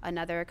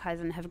 another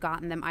cousin, have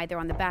gotten them either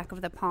on the back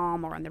of the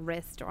palm or on the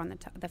wrist or on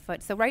the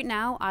foot. So right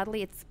now,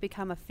 oddly, it's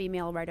become a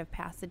female rite of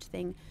passage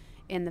thing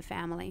in the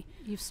family.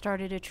 you've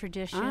started a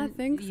tradition. I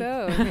think You-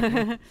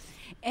 so.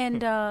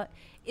 And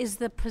is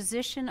the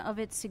position of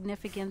its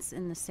significance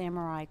in the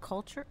samurai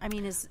culture? I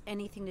mean, is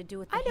anything to do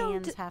with the I don't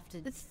hands have to?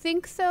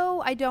 think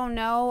so. I don't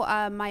know.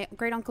 My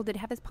great uncle did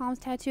have his palms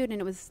tattooed, and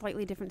it was a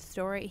slightly different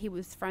story. He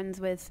was friends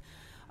with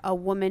a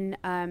woman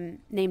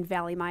named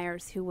Valley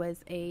Myers, who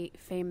was a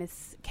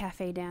famous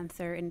cafe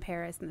dancer in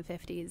Paris in the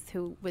 50s,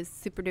 who was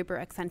super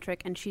duper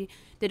eccentric, and she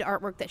did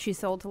artwork that she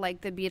sold to like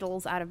the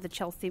Beatles out of the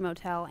Chelsea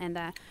Motel, and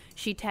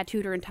she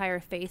tattooed her entire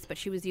face, but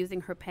she was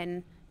using her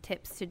pen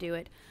tips to do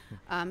it.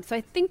 So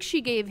I think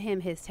she gave him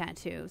his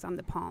tattoos on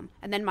the palm,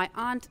 and then my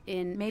aunt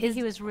in Maybe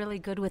he was really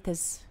good with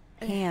his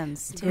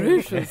hands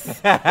too.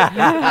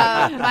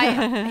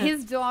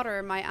 his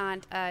daughter, my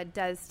aunt,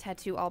 does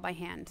tattoo all by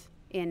hand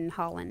in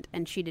Holland,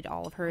 and she did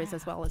all of hers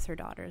as well as her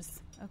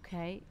daughters.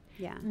 Okay.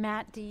 Yeah.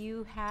 Matt, do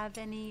you have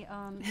any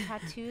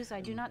tattoos?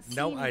 I do not see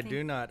No, I anything.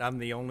 do not. I'm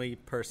the only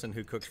person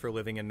who cooks for a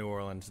living in New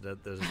Orleans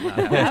that does not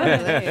have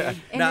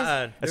Really? And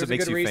there's what a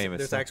makes good you reason. famous,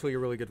 There's huh? actually a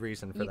really good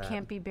reason for You that.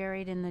 can't be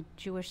buried in the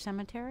Jewish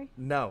cemetery?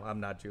 No, I'm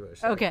not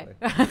Jewish. Okay.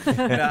 actually.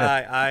 No,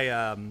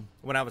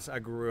 I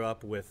grew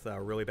up with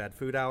really bad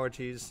food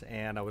allergies,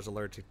 and I was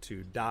allergic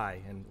to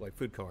dye and like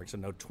food coloring. So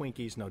no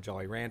Twinkies, no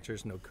Jolly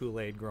Ranchers, no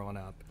Kool-Aid growing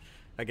up.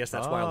 I guess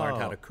that's why I learned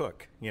how to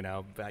cook.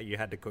 But you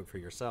had to cook for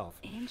yourself.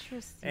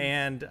 Interesting.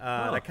 And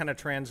that kind of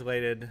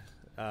translated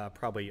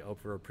probably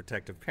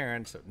overprotective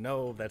parents.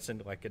 No, that's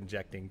like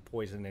injecting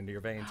poison into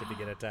your veins if you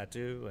get a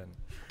tattoo. And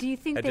Do you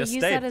think I they just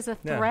use stayed. that as a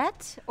Yeah.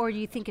 threat, or do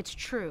you think it's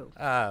true?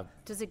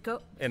 Does it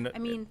go? And I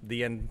mean,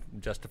 the end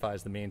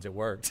justifies the means. It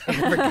worked. I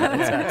never got a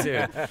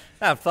tattoo.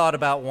 I've thought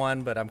about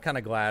one, but I'm kind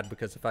of glad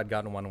because if I'd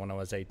gotten one when I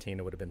was 18,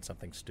 it would have been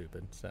something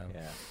stupid. So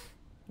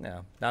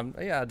Yeah.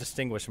 I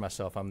distinguish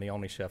myself. I'm the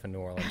only chef in New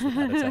Orleans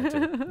without a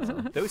tattoo. So.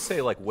 They always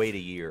say, like, wait a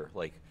year.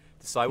 Like,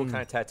 decide what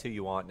kind of tattoo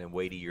you want and then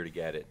wait a year to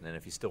get it. And then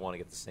if you still want to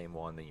get the same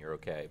one, then you're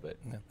okay. But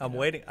I'm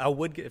waiting. I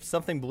would if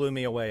something blew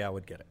me away, I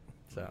would get it.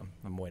 So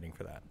I'm waiting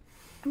for that.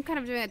 I'm kind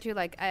of doing that too,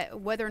 like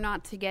whether or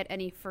not to get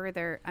any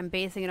further, I'm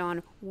basing it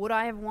on, would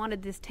I have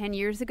wanted this 10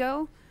 years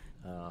ago?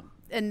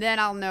 And then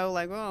I'll know,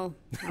 like, well,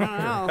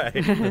 I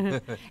don't know.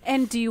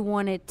 and do you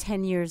want it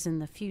 10 years in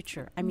the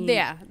future? I mean,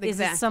 Yeah, is it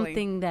exactly.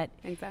 something that,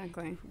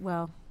 Exactly.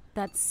 well,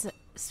 that's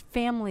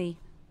family,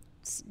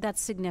 that's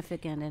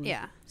significant. And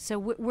Yeah. so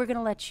we're going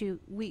to let you,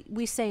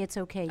 we say it's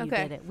okay, you Okay.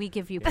 get it. We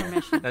give you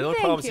permission. Now, the only Thank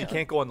problem is you you.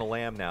 can't go on the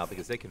lamb now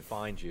because they can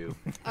find you.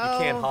 You Oh.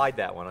 can't hide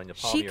that one on the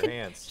palm She of your could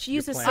hands. she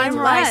use a plan-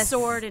 samurai Unless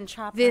sword and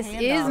chop This her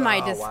hand is off. my Oh,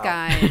 wow.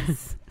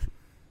 disguise.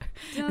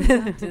 Dun,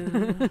 dun,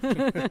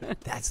 dun.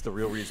 That's the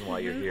real reason why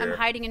you're I'm here.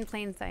 hiding in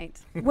plain sight.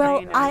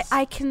 Well, Very nice.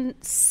 I can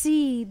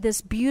see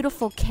this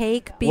beautiful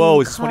cake being Whoa,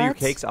 is this one of your cut.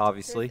 cakes,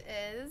 obviously?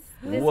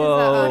 This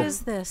Whoa. What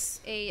is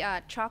this? is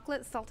a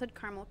chocolate salted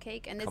caramel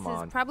cake, and this Come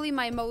on. is probably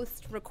my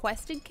most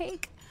requested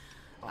cake.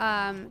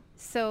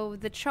 So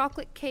the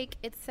chocolate cake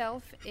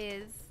itself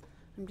is,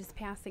 I'm just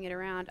passing it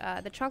around.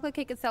 The chocolate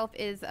cake itself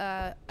is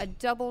a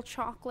double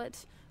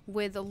chocolate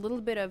with a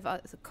little bit of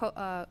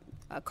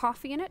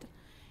coffee in it,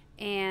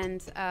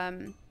 and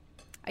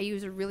I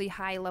use a really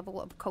high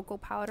level of cocoa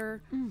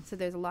powder, so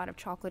there's a lot of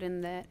chocolate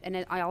in that,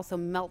 and I also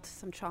melt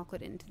some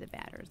chocolate into the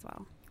batter as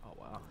well. Oh,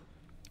 wow.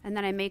 And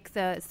then I make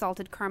the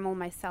salted caramel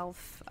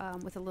myself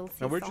with a little sea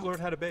Now, where'd salt. you learn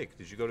how to bake?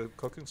 Did you go to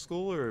cooking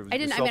school or? I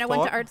didn't. I mean, I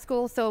went to art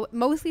school, so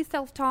mostly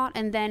self-taught,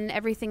 and then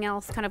everything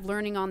else kind of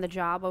learning on the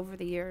job over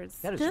the years.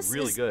 That is This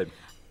really is- good.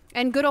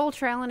 And good old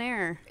trial and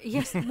error.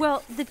 Yes.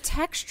 Well, the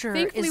texture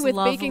Thankfully is with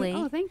lovely. baking-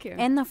 oh, thank you.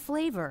 And the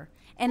flavor.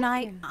 And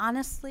I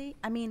honestly,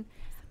 I mean,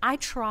 I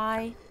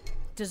try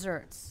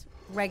desserts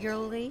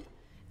regularly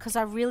because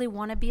I really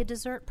want to be a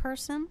dessert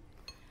person,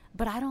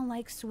 but I don't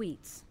like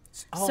sweets.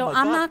 Oh So my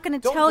I'm God. not going to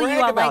Don't tell you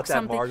brag I about like that,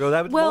 something. Margot.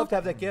 I would well, love to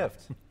have that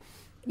gift.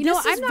 You know,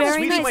 This I'm is not very a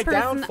Sweets nice are my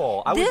person.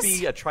 downfall. I would This-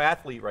 be a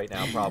triathlete right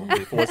now,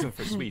 probably, if it wasn't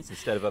for sweets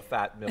instead of a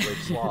fat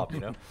middle-aged slob. You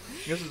know,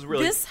 this is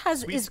really this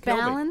sweets is kill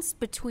me. balance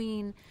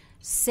between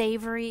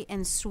savory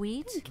and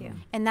sweet. Thank you.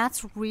 And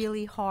that's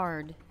really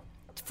hard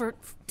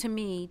to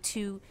me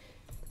to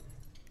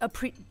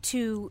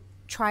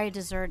try a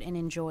dessert and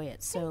enjoy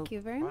it. So Thank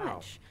you very Wow.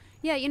 much.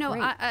 Yeah, you know,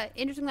 Great.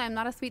 interestingly, I'm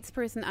not a sweets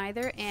person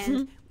either,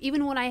 and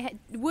even when I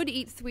would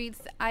eat sweets,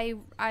 I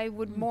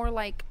would more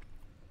like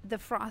the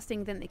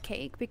frosting than the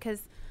cake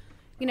because,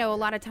 you know, a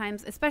lot of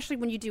times, especially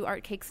when you do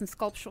art cakes and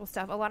sculptural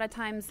stuff, a lot of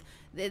times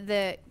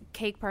the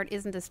cake part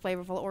isn't as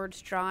flavorful or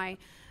it's dry.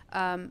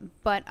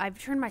 But I've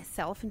turned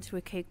myself into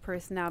a cake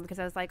person now because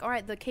I was like, all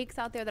right, the cakes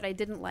out there that I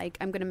didn't like,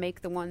 I'm going to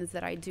make the ones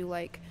that I do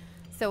like.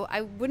 So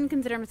I wouldn't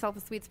consider myself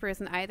a sweets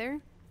person either,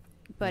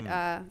 but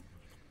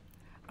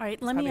all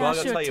right, let me Well, I'm ask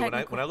gonna you tell a you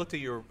technical. when I looked at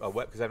your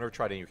web because I've never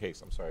tried any of your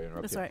cakes. I'm sorry to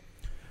interrupt That's you.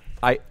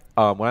 all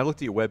right. When I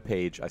looked at your web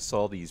page, I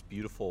saw these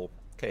beautiful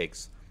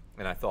cakes,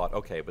 and I thought,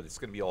 okay, but it's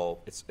going to be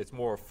all it's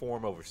more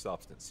form over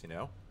substance, you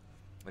know.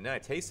 And then I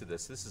tasted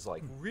this. This is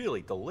like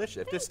really delicious.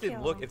 If this Thank didn't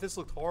you. look, if this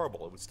looked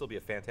horrible, it would still be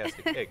a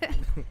fantastic cake.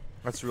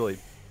 That's really.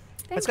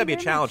 Thank That's got to be you a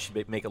very challenge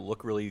to make it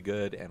look really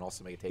good and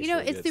also make it taste. you know,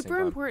 really it's good at the super same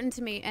time. important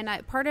to me.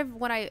 And part of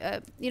when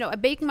I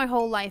baked my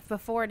whole life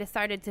before I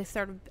decided to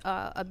start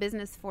a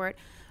business for it.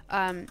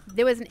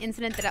 There was an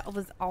incident that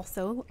was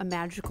also a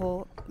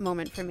magical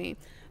moment for me,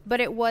 but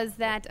it was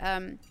that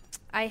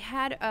I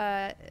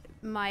had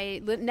my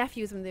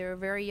nephews when they were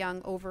very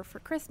young over for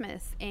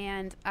Christmas,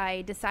 and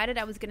I decided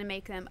I was going to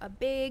make them a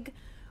big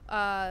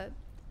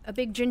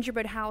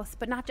gingerbread house,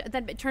 but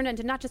then it turned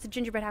into not just a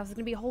gingerbread house, it's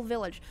going to be a whole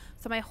village.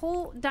 So my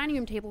whole dining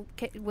room table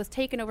was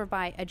taken over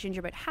by a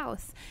gingerbread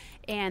house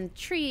and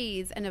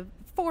trees and a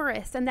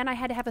forest, and then I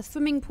had to have a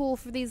swimming pool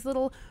for these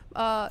little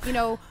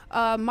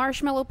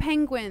marshmallow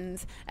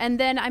penguins, and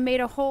then I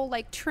made a whole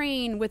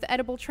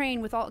edible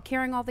train with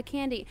carrying all the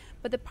candy.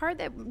 But the part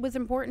that was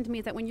important to me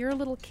is that when you're a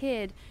little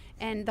kid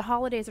and the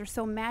holidays are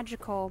so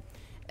magical,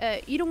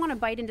 you don't want to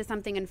bite into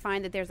something and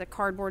find that there's a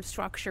cardboard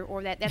structure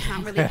or that's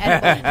not really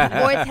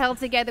edible or it's held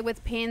together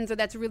with pins or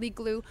that's really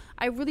glue.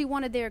 I really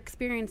wanted their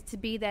experience to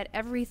be that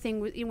everything,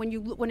 when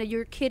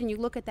you're a kid and you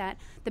look at that,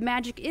 the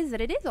magic is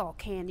that it is all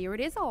candy or it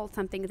is all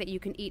something that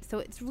you can eat. So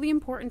it's really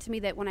important to me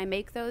that when I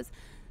make those,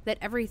 that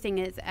everything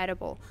is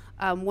edible.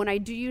 When I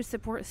do use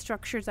support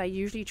structures, I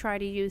usually try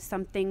to use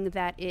something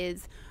that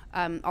is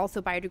also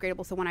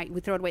biodegradable. So when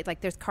we throw it away, like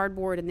there's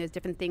cardboard and there's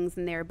different things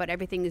in there, but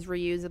everything is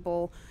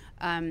reusable.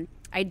 I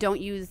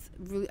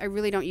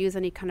really don't use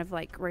any kind of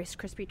like Rice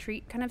Krispie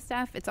treat kind of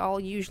stuff. It's all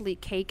usually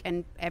cake,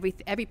 and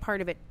every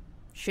part of it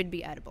should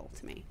be edible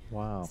to me.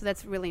 Wow. So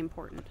that's really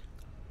important.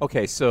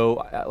 Okay, so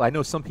I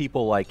know some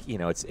people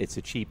it's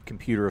a cheap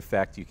computer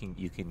effect. You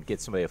can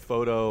get somebody a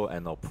photo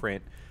and they'll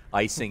print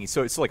icing.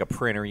 So it's like a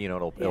printer,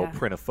 it'll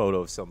print a photo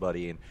of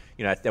somebody, and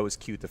that was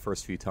cute the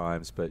first few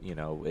times, but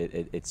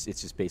it's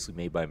just basically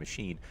made by a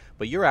machine.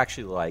 But you're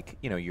actually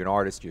you're an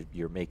artist.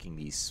 You're making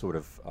these sort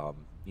of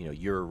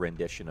your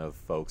rendition of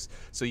folks.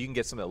 So you can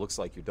get something that looks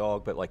like your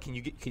dog, but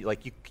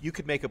you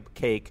could make a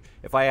cake.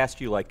 If I asked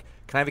you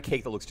can I have a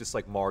cake that looks just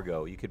like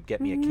Margot? You could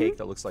get me a cake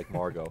that looks like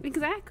Margot.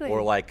 Exactly.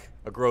 Or like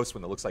a gross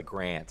one that looks like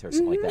Grant or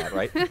something like that,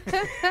 right?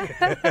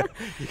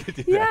 You could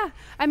do that. Yeah.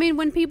 I mean,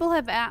 when people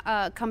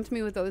have come to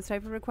me with those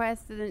type of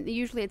requests, then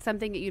usually it's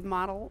something that you'd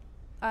model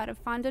out of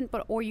fondant,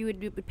 or you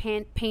would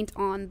paint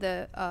on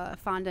the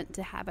fondant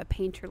to have a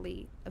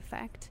painterly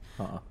effect.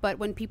 But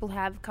when people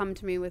have come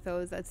to me with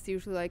those, that's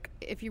usually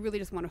if you really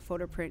just want a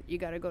photo print, you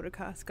got to go to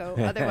Costco.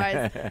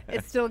 Otherwise,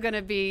 it's still going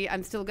to be,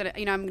 I'm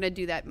going to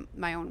do that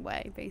my own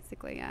way,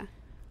 basically, yeah.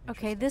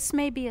 Okay, this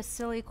may be a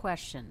silly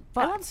question, I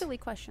but love silly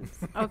questions.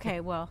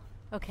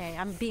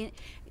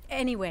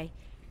 Anyway,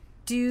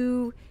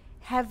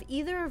 have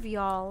either of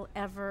y'all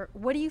ever,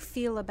 what do you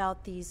feel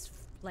about these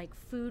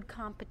food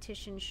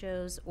competition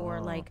shows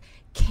or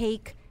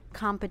cake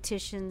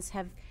competitions?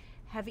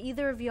 Have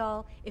either of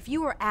y'all, if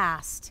you were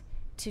asked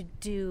to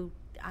do,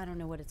 I don't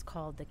know what it's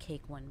called, the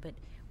cake one, but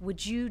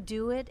would you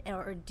do it,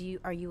 or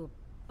are you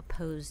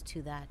opposed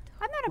to that?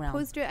 I'm not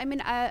opposed to it. I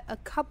mean,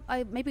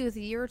 maybe it was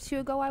a year or two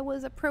ago, I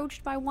was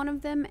approached by one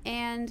of them,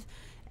 and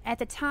at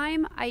the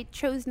time, I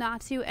chose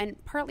not to.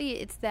 And partly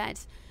it's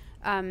that,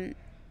 and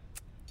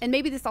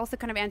maybe this also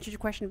kind of answers your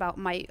question about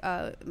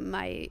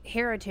my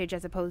heritage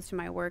as opposed to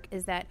my work.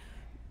 Is that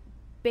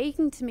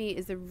baking to me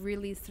is a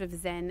really sort of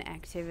zen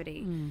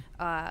activity.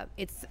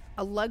 It's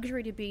a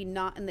luxury to be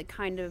not in the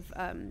kind of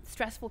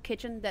stressful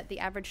kitchen that the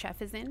average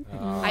chef is in.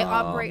 I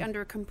operate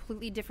under a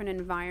completely different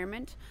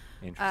environment.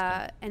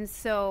 And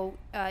so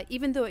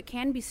even though it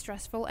can be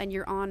stressful and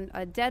you're on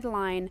a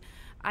deadline,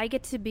 I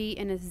get to be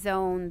in a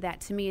zone that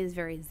to me is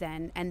very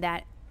zen, and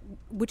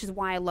which is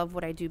why I love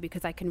what I do,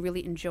 because I can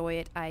really enjoy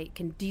it. I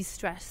can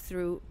de-stress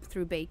through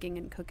baking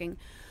and cooking.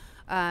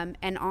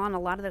 And on a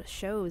lot of the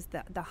shows,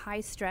 the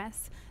high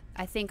stress,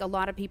 I think a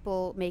lot of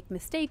people make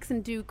mistakes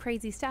and do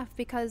crazy stuff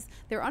because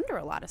they're under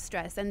a lot of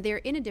stress and they're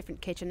in a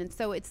different kitchen. And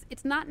so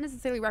it's not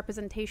necessarily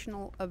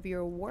representational of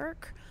your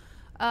work.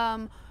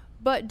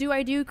 But do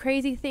I do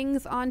crazy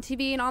things on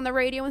TV and on the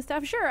radio and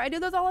stuff? Sure, I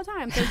do those all the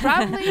time. So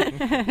probably,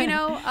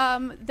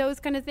 those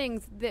kind of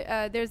things.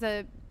 There's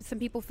some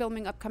people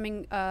filming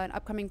an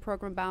upcoming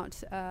program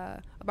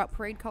about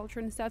parade culture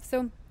and stuff.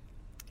 So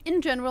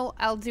in general,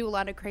 I'll do a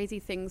lot of crazy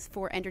things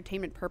for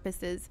entertainment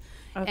purposes.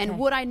 Okay. And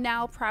would I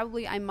now?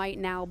 Probably I might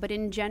now. But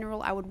in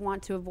general, I would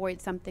want to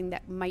avoid something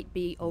that might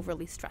be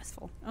overly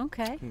stressful.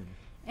 Okay.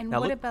 And Now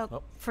what look-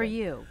 about for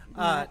you?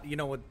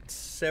 With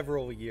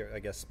several years, I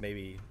guess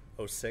maybe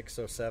 06,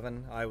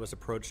 07, I was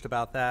approached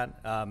about that.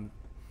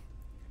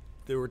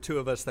 There were two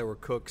of us that were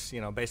cooks.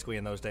 Basically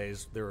in those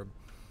days,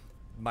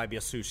 might be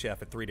a sous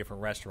chef at 3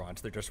 different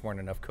restaurants. There just weren't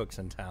enough cooks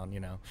in town,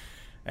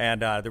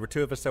 And there were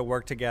two of us that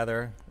worked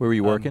together. Where were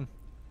you working?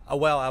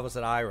 Well, I was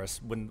at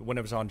Iris when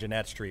it was on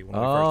Jeanette Street. When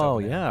we first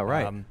opened yeah, it.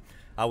 right.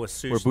 I was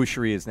sous Where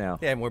Boucherie is now.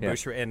 Yeah, and where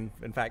Boucherie, and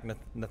in fact,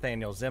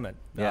 Nathaniel Zimmett,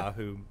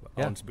 who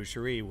owns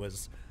Boucherie,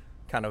 was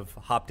kind of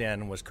hopped in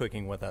and was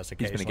cooking with us He's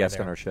occasionally. been a guest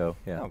there. on our show.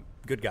 Yeah. Oh,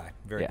 good guy.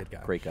 Very good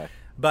guy. Great guy.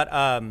 But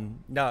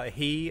no,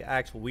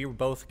 we were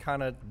both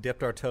kind of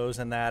dipped our toes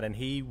in that, and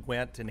he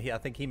went, and I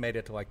think he made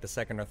it to like the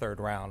second or third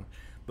round.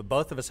 But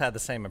both of us had the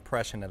same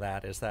impression of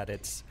that, is that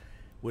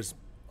was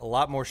a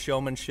lot more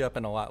showmanship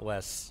and a lot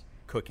less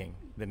cooking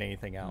than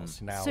anything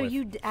else. Now, So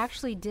you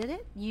actually did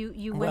it?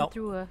 You went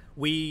through a...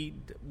 We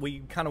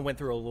kind of went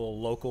through a little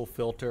local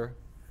filter.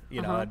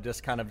 I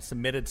just kind of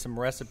submitted some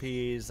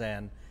recipes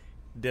and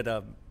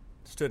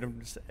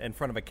stood in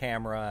front of a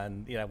camera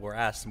and were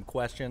asked some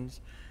questions.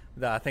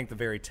 I think the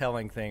very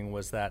telling thing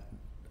was that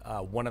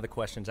one of the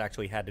questions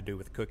actually had to do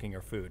with cooking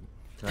or food.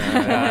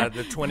 There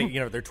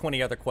are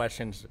 20 other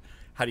questions.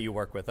 How do you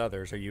work with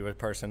others? Are you a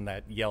person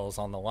that yells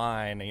on the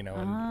line?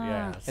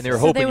 And they were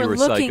hoping they you were were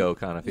looking- psycho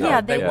kind of.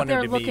 Yeah, they wanted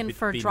they're to looking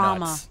for be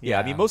drama. nuts. Yeah,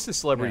 I mean, most of the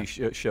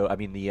celebrity Yeah. show, I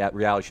mean, the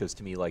reality shows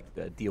to me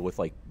deal with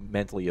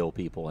mentally ill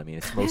people. I mean,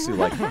 it's mostly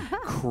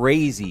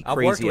crazy, I've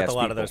crazy. worked with ass a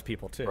lot of people. those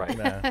people too.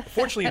 Right.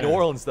 Fortunately, in New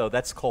Orleans, though,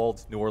 that's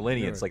called New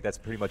Orleanians. That's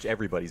pretty much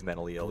everybody's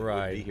mentally ill.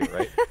 Right. Would be here,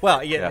 right?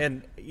 Well, Yeah.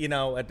 and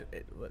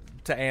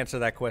to answer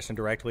that question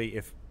directly,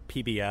 if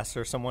PBS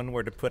or someone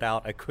were to put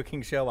out a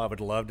cooking show, I would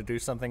love to do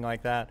something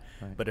like that.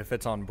 Right. But if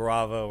it's on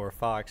Bravo or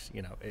Fox,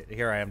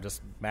 here I am,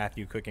 just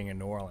Matthew cooking in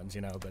New Orleans,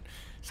 But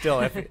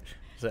still,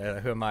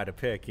 who am I to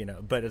pick,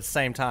 But at the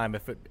same time,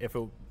 if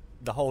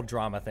the whole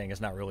drama thing is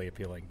not really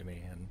appealing to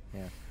me, and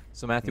Yeah.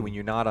 So Matthew, when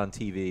you're not on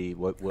TV,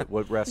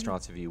 what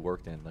restaurants have you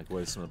worked in? What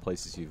are some of the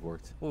places you've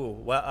worked? Ooh,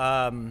 well,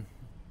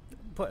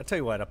 I'll tell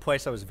you what, a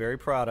place I was very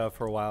proud of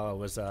for a while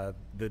was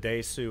the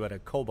day Sue at a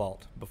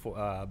Cobalt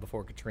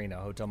before Katrina,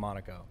 Hotel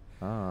Monaco,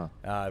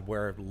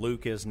 where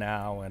Luke is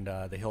now, and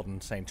the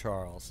Hilton St.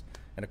 Charles.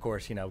 And, of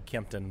course,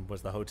 Kempton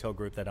was the hotel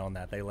group that owned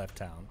that. They left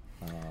town.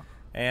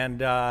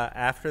 And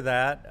after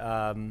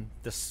that,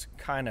 this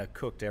kind of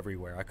cooked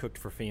everywhere. I cooked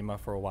for FEMA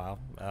for a while.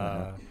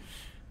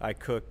 I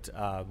cooked,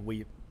 I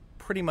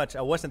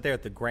wasn't there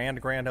at the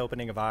grand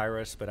opening of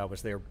Iris, but I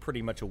was there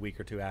pretty much a week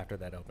or two after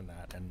that opened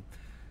that. And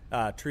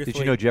truthfully, Did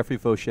you know Jeffrey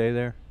Fauché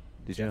there?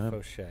 Did you know him?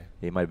 Fauché.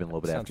 He might have been a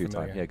little bit Sounds after your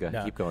time. familiar. Yeah, go ahead.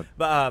 No. Keep going.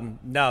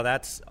 But no,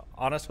 that's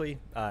honestly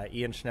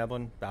Ian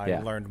Schneblin. I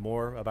Yeah. learned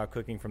more about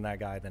cooking from that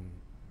guy than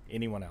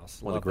anyone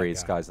else. One of Love the that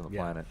greatest guy. guys on the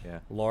planet, yeah.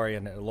 Lori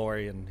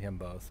and him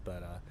both.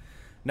 But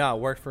no, I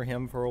worked for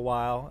him for a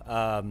while.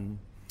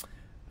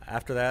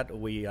 After that,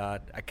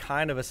 I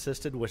kind of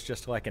assisted with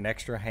just like an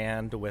extra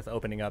hand with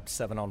opening up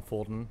 7 on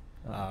Fulton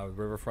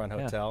Riverfront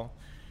Hotel.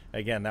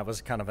 Again, that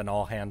was kind of an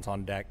all hands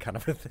on deck kind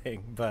of a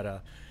thing.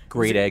 But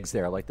Great eggs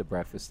there. I like the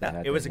breakfast they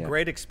had. it was there, a yeah.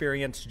 great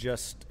experience,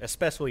 just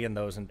especially in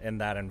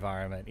that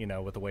environment,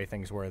 with the way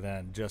things were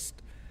then.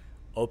 Just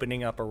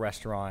opening up a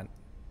restaurant,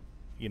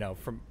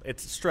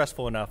 it's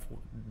stressful enough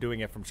doing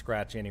it from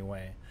scratch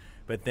anyway.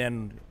 But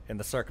then in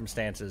the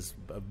circumstances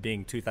of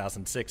being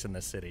 2006 in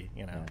this city,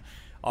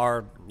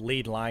 our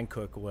lead line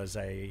cook was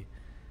a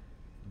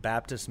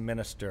Baptist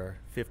minister,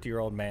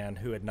 50-year-old man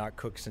who had not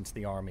cooked since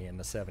the Army in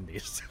the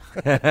 70s.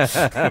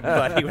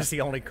 But he was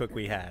the only cook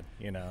we had,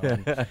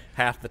 and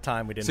half the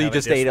time we didn't So you have a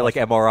just ate it like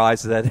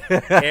MRIs then?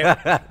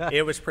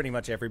 it was pretty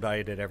much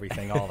everybody did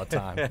everything all the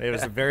time.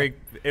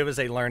 It was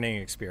a learning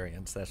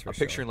experience, that's for I'm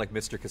sure. picturing like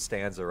Mr.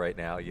 Costanza right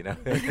now,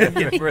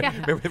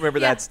 remember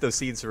those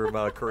scenes from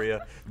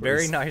Korea?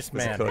 Very nice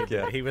man. Cook,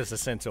 yeah. He was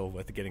essential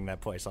with getting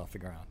that place off the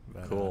ground.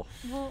 But, Cool.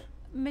 Well,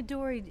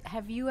 Midori,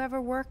 have you ever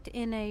worked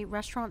in a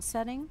restaurant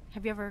setting?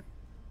 Have you ever?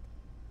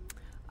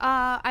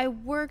 I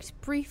worked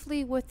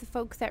briefly with the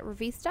folks at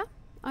Revista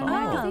on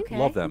magazine. okay.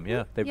 Love them.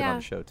 Yeah, they've been on Yeah.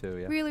 the show too.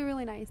 Yeah. Really,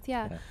 really nice.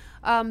 Yeah.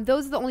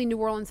 Those are the only New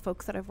Orleans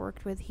folks that I've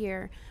worked with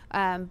here.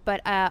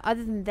 But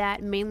other than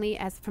that, mainly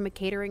as from a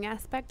catering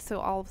aspect, so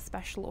all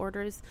special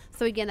orders.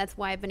 So again, that's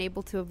why I've been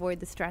able to avoid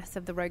the stress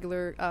of the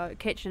regular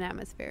kitchen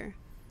atmosphere.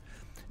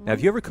 Now,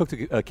 have you ever cooked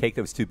a cake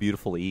that was too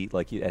beautiful to eat?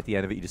 Like at the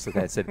end of it, you just looked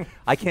at it and said,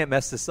 "I can't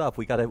mess this up.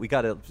 We gotta,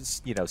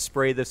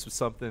 spray this with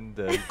something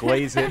to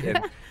glaze it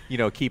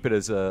and keep it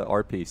as a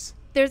art piece."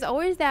 There's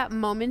always that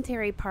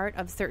momentary part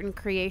of certain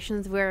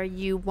creations where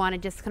you want to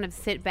just kind of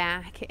sit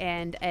back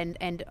and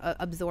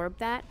absorb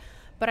that.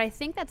 But I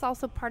think that's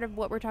also part of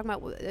what we're talking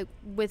about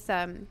with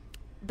the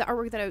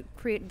artwork that I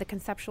create, the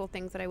conceptual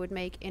things that I would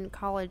make in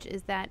college,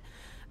 is that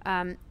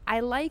I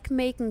like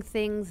making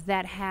things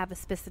that have a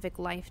specific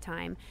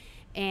lifetime.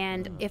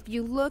 And if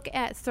you look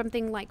at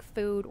something like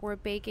food or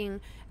baking,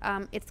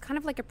 it's kind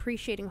of like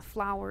appreciating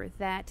flour,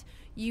 that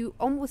you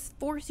almost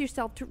force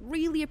yourself to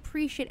really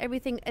appreciate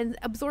everything and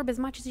absorb as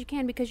much as you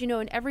can, because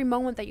in every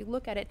moment that you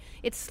look at it,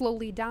 it's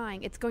slowly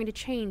dying. It's going to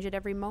change at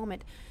every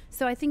moment.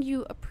 So I think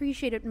you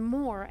appreciate it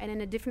more and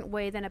in a different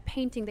way than a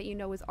painting that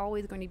is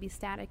always going to be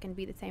static and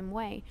be the same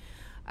way.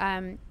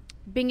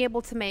 Being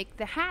able to make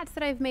the hats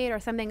that I've made or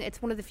something,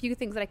 it's one of the few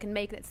things that I can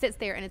make that sits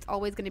there and it's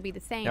always going to be the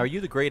same. Now, are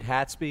you the Great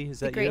Hatsby? Is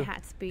that the Great you?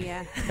 Hatsby,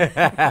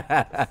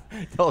 yeah.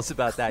 Tell us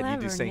about that. You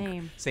do Clever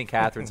name. St.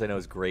 Catherine's. I know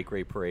is great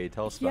parade.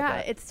 Tell us about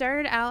that. Yeah, it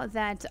started out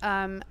that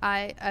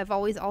I've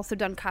always also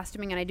done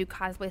costuming and I do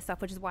cosplay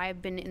stuff, which is why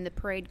I've been in the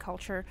parade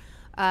culture.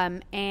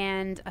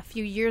 And a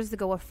few years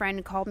ago, a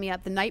friend called me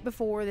up the night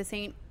before the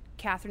St.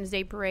 Catherine's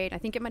Day parade. I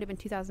think it might have been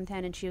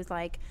 2010, and she was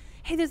like,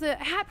 "Hey, there's a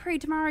hat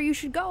parade tomorrow. You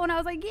should go." And I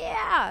was like,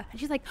 "Yeah." And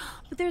she's like,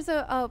 "But there's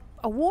a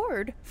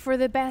award for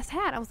the best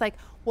hat." I was like,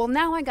 "Well,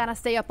 now I gotta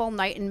stay up all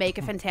night and make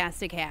a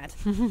fantastic hat."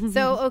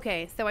 So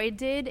I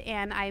did,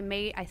 and I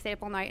stayed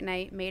up all night and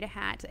I made a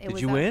hat. Did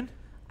you win?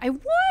 I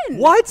won.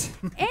 What?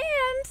 And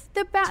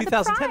the 2010.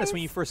 prize, That's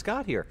when you first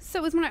got here. So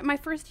it was my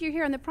first year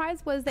here, and the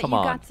prize was that Come you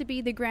on. got to be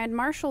the Grand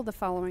Marshal the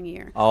following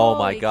year. Oh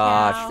my Holy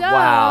gosh! cow. So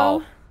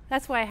Wow.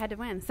 that's why I had to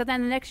win. So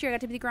then the next year I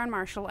got to be the Grand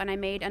Marshal, and I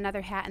made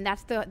another hat, and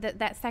that's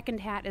that second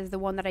hat is the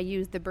one that I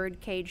used, the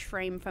bird cage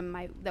frame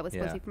that was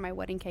supposed to be for my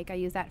wedding cake. I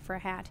used that for a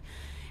hat.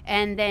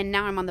 And then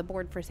now I'm on the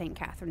board for St.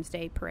 Catherine's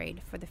Day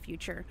parade for the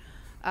future.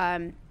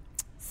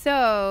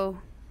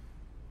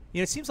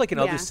 It seems like in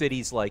Yeah. other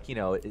cities,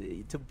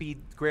 to be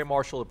Grand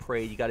Marshal of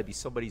Parade, you got to be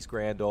somebody's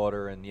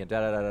granddaughter, and da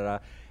da da da da.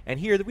 And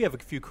here we have a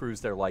few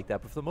crews that are like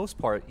that, but for the most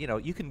part,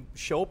 you can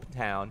show up in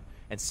town,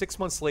 and 6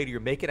 months later you're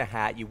making a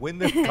hat, you win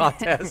the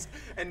contest,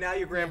 and now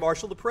you're Grand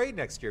Marshal of the Parade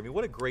next year. I mean,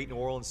 what a great New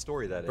Orleans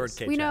story that is.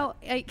 Birdcage we know,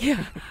 hat.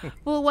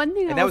 well, one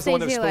thing And I that will was the say one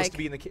that was too, supposed to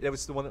be in the. That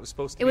was the one that was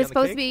supposed to it be was on the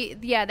supposed cake? to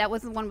be, yeah, that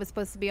was the one that was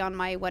supposed to be on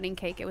my wedding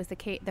cake. It was the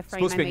frame Supposed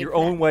to I be made your for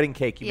own that. wedding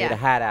cake. You made Yeah. a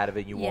hat out of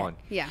it, and you Yeah. won.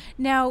 Yeah.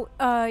 Now,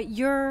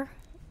 you've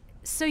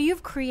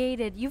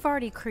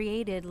already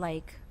created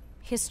like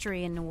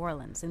history in New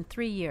Orleans in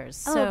 3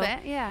 years. A little bit,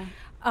 yeah.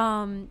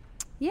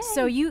 Yay.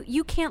 So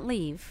you can't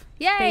leave.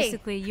 Yay.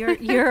 Basically, you're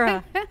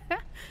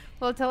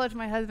Well, tell it to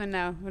my husband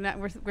now.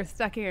 We're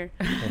stuck here.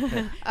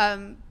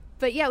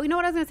 But yeah, what I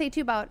was going to say too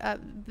about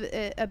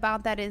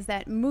that is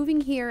that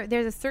moving here,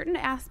 there's a certain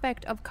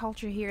aspect of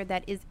culture here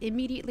that is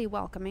immediately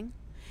welcoming,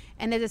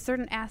 and there's a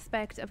certain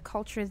aspect of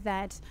culture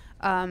that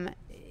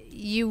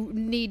you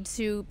need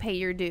to pay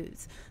your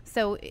dues.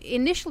 So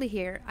initially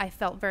here, I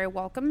felt very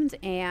welcomed,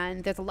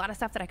 and there's a lot of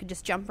stuff that I could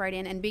just jump right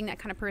in, and being that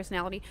kind of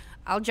personality,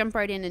 I'll jump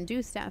right in and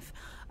do stuff.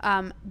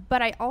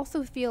 But I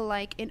also feel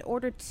like in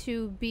order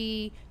to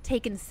be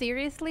taken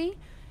seriously,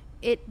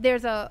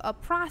 there's a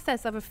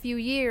process of a few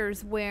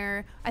years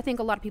where I think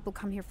a lot of people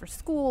come here for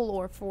school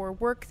or for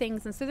work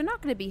things, and so they're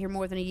not going to be here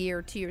more than a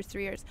year, 2 years,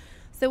 3 years.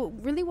 So it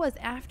really was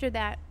after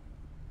that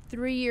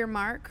 3-year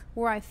mark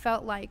where I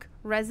felt like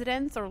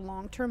residents or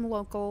long-term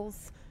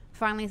locals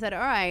finally said,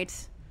 "All right,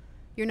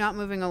 you're not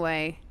moving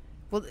away.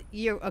 Well,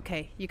 you're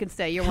okay. You can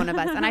stay. You're one of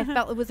us." And I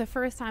felt it was the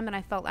first time that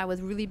I felt I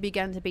was really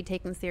begun to be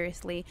taken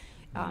seriously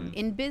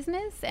in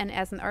business and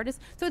as an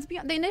artist. So it's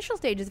beyond, the initial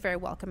stage is very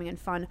welcoming and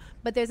fun,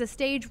 but there's a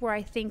stage where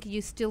I think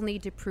you still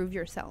need to prove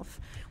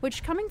yourself,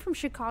 which coming from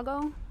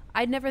Chicago,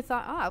 I never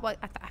thought, I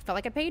felt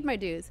like I paid my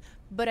dues.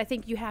 But I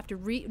think you have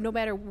to, no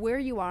matter where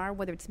you are,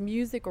 whether it's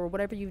music or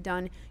whatever you've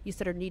done, you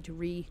sort of need to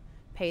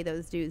repay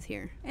those dues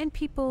here. and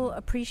people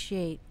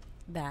appreciate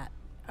that,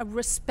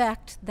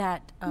 respect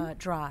that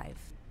drive.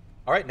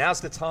 All right,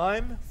 now's the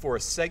time for a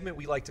segment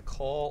we like to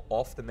call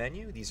Off the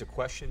Menu. These are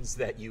questions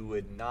that you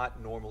would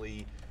not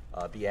normally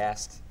be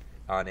asked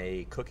on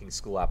a cooking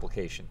school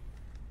application.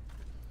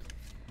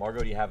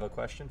 Margot, do you have a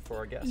question for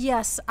our guest?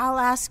 Yes, I'll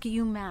ask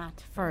you,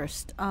 Matt,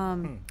 first.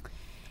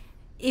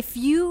 If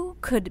you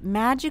could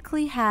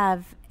magically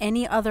have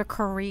any other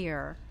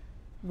career,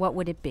 what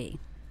would it be?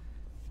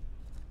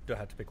 Do I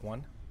have to pick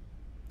one?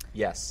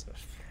 Yes.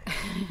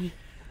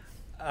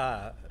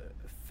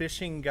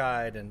 Fishing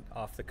guide and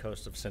off the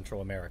coast of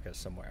Central America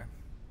somewhere.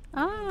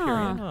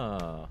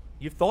 Ah,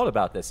 You've thought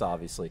about this,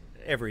 obviously.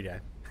 Every day.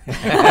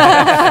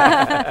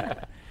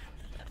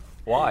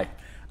 Why?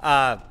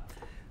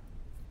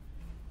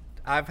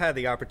 I've had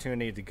the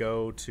opportunity to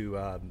go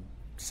to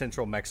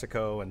central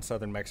Mexico and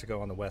southern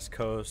Mexico on the West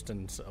Coast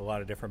and a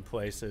lot of different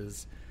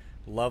places.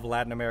 Love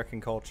Latin American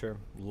culture,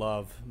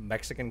 love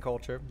Mexican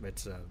culture.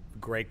 It's a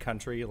great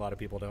country. A lot of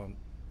people don't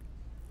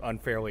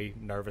unfairly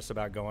nervous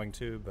about going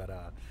to, but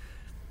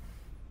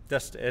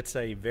it's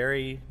a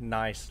very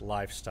nice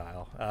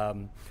lifestyle.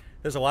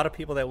 There's a lot of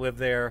people that live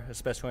there,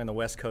 especially on the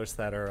West Coast,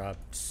 that are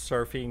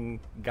surfing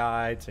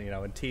guides,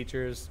 and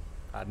teachers.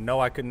 I know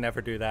I could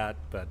never do that,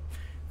 but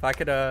if I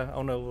could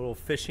own a little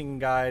fishing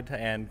guide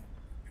and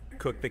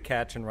cook the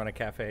catch and run a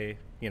cafe,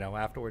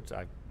 afterwards,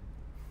 I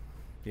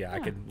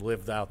could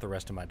live out the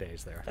rest of my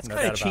days there. That's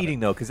kind of cheating,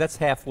 though, because that's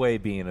halfway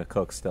being a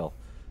cook still.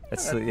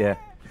 That's yeah.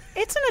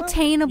 It's an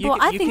attainable.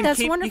 I think that's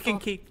wonderful. You can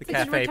keep the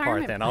cafe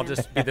part then. I'll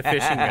just be the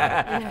fishing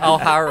guy. I'll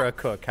hire a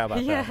cook. How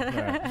about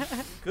that?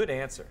 Right. Good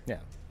answer. Yeah.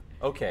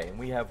 Okay, and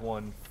we have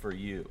one for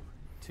you,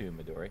 too,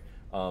 Midori.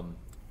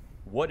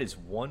 What is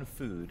one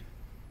food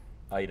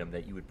item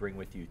that you would bring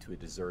with you to a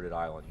deserted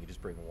island? You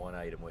just bring one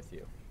item with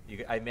you.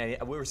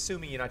 We're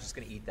assuming you're not just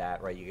going to eat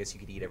that, right? I guess you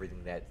could eat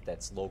everything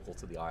that's local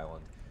to the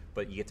island,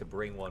 but you get to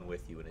bring one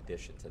with you in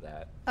addition to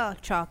that. Oh,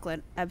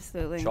 chocolate,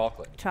 absolutely.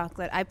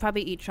 Chocolate. I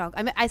probably eat chocolate.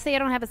 I mean, I say I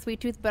don't have a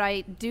sweet tooth, but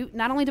I do.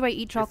 Not only do I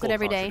eat chocolate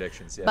every day,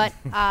 yeah. but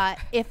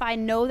if I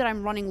know that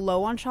I'm running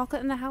low on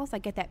chocolate in the house, I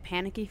get that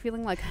panicky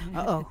feeling like,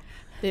 uh-oh.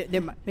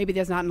 Maybe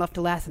there's not enough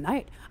to last the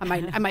night. I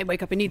might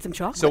wake up and need some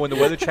chocolate. So when the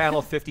Weather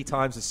Channel 50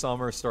 times a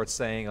summer starts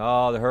saying,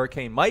 "Oh, the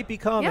hurricane might be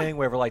coming,"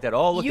 whatever like that.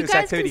 Oh, look at this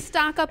activity. You guys can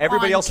stock up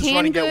Everybody on else is canned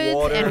running to goods get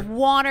water and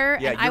water,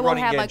 Yeah, and you're I will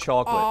running have to get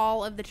chocolate.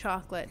 all of the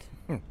chocolate,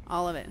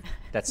 all of it.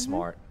 That's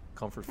smart.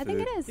 Comfort food. I think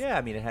it is. Yeah,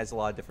 I mean it has a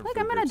lot of different. Look,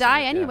 food I'm gonna groups die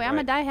in it. anyway. Yeah, I'm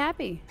right. gonna die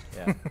happy.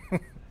 Yeah.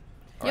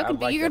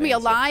 You're gonna be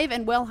alive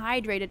and well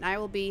hydrated, and I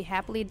will be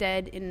happily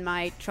dead in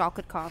my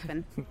chocolate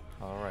coffin.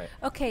 All right.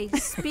 Okay,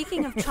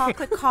 speaking of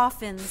chocolate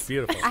coffins,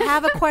 Beautiful. I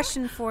have a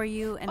question for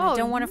you, and I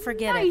don't want to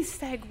forget nice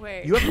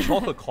segue. You have a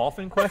chocolate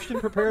coffin question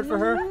prepared for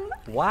her?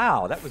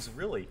 Wow, that was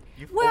really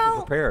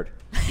prepared.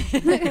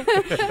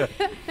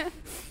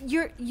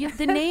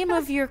 The name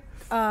of your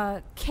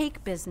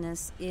cake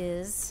business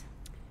is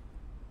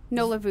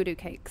Nola Voodoo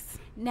Cakes.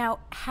 Now,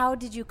 how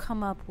did you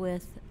come up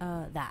with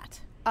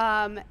that?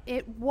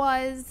 It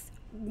was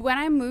when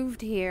I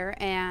moved here,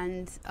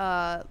 and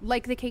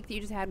like the cake that you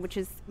just had, which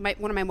is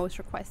one of my most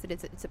requested.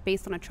 It's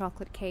based on a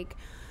chocolate cake.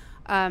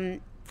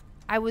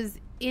 I was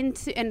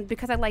into, and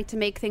because I like to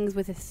make things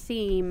with a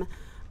theme,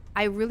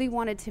 I really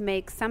wanted to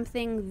make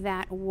something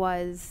that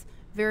was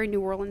very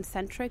New Orleans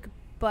centric,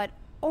 but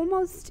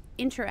almost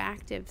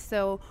interactive.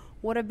 So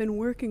what I've been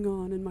working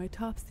on in my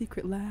top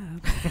secret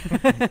lab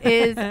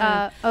is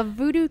a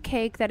voodoo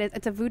cake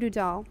it's a voodoo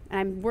doll,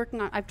 and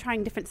I'm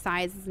trying different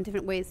sizes and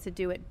different ways to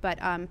do it, but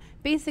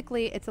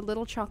basically it's a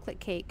little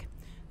chocolate cake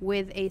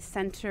with a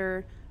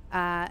center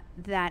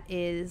that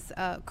is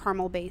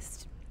caramel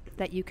based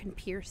that you can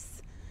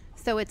pierce.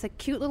 So it's a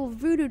cute little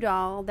voodoo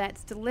doll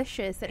that's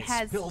delicious. It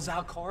spills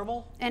out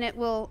caramel? And it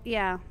will,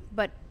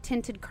 but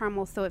tinted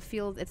caramel, so it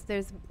feels you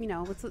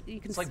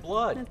can. It's like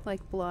blood. It's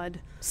like blood.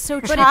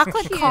 So But chocolate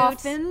it's cute.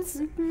 coffins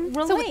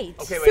relate.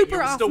 Okay, wait, Super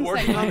you're still awesome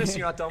working on segment. this?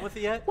 You're not done with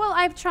it yet? Well,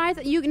 I've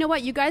tried. You know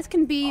what? You guys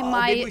can be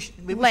my Maybe we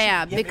should-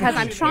 lab maybe because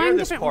we I'm should trying air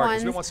this different part, 'cause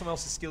ones. We don't want someone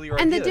else to steal your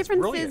And idea. the That's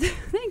difference brilliant. is,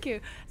 thank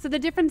you. So the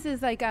difference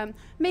is like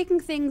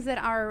making things that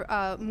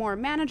are more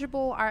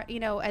manageable,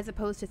 as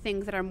opposed to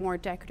things that are more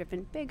decorative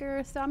and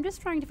bigger. So I'm just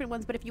trying different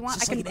ones. But if you want,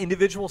 It's I like can. an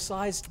individual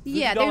sized voodoo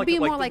Yeah, doll, they'd be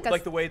more like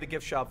the way the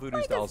gift shop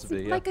voodoo dolls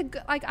would be. Yeah.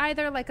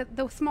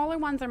 The smaller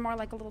ones are more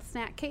like a little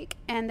snack cake,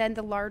 and then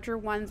the larger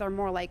ones are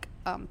more like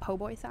po'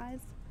 boy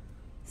size.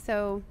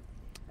 So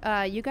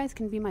you guys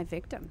can be my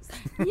victims.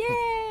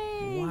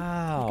 Yay!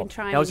 Wow. You can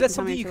try now, and is you that can tell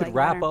something me you if you could like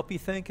wrap water. up, you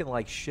think, and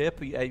like ship?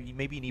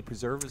 Maybe you need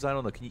preservatives. I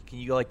don't know. Can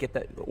you like get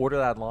that, order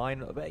that online?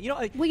 Too,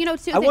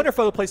 I wonder if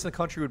other places in the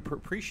country would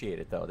appreciate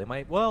it, though. They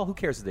might. Well, who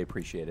cares if they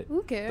appreciate it?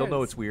 Who cares? They'll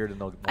know it's weird and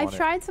they'll want I've it.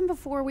 tried some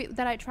before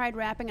that I tried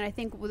wrapping, and I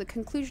think the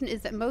conclusion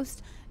is that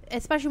most,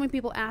 especially when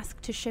people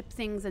ask to ship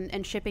things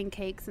and shipping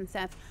cakes and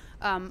stuff,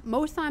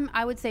 most time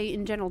I would say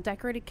in general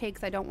decorated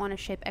cakes I don't want to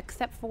ship,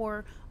 except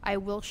for I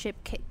will ship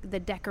the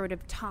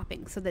decorative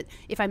toppings, so that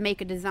if I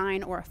make a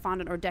design or a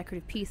fondant or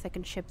decorative piece I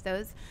can ship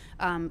those.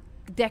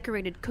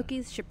 Decorated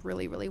cookies ship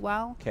really, really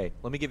well. Okay,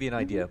 let me give you an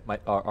idea.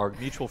 Our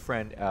mutual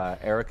friend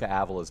Erica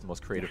Avila is the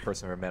most creative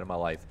person I've ever met in my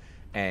life,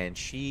 and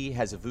she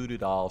has a voodoo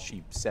doll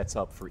she sets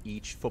up for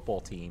each football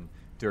team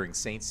during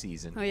Saints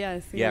season. Oh, yeah,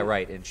 I've seen yeah, it.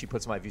 right. And she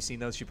puts them. Have you seen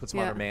those? She puts them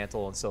on Yeah. her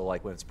mantle, and so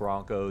like when it's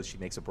Broncos, she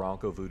makes a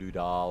Bronco voodoo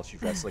doll. She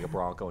dresses like a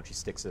Bronco, and she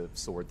sticks a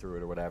sword through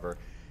it or whatever,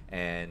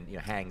 and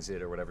hangs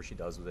it or whatever she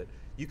does with it.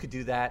 You could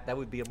do that. That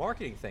would be a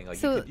marketing thing. Like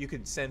So- you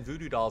could send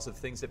voodoo dolls of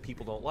things that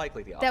people don't like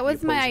the That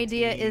was my opposing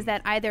idea, team. is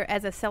that either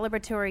as a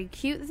celebratory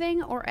cute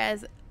thing or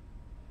as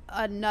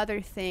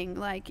another thing.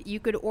 Like, you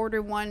could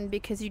order one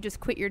because you just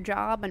quit your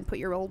job and put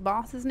your old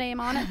boss's name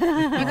on it. You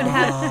could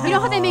have, you know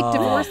how they make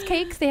divorce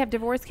cakes? They have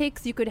divorce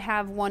cakes. You could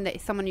have one that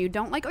someone you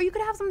don't like, or you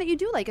could have something that you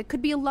do like. It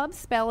could be a love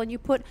spell, and you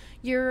put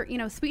your,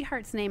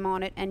 sweetheart's name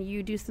on it, and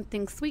you do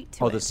something sweet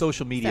to it. The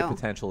social media So,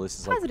 potential. This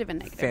is positive and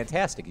negative.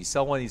 fantastic. You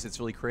sell one of these, it's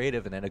really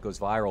creative, and then it goes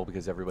viral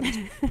because everybody's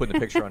putting a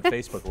picture on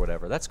Facebook or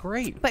whatever. That's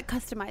great. But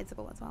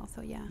customizable as well,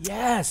 so yeah.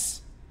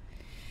 Yes.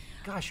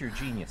 Gosh, you're a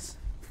genius.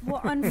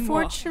 Well,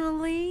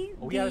 unfortunately,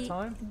 Are we out of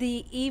time?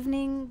 the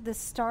evening, the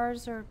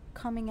stars are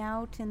coming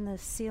out in the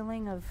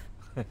ceiling of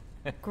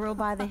Grill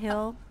by the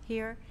Hill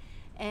here.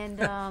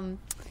 And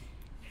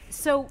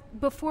so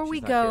before we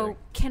She's not go,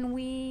 kidding. can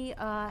we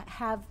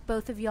have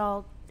both of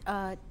y'all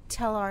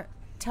tell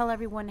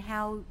everyone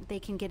how they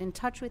can get in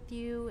touch with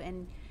you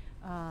and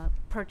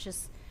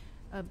purchase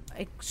an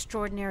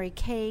extraordinary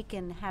cake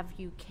and have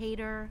you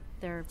cater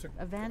their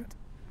event?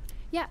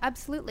 Yeah,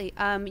 absolutely.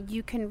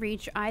 You can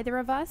reach either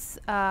of us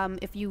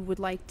if you would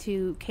like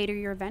to cater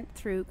your event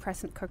through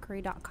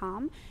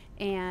crescentcookery.com,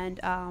 and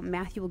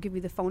Matthew will give you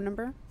the phone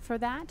number for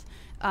that.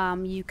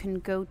 You can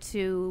go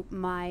to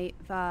my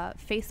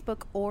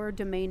Facebook or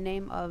domain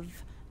name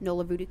of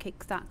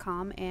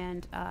NOLAVoodooCakes.com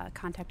and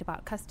contact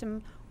about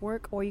custom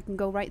work, or you can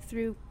go right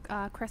through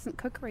Crescent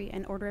Cookery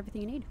and order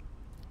everything you need.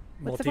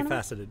 What's the phone number?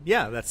 Multifaceted.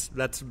 Yeah, that's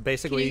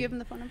basically. Can you give them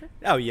the phone number?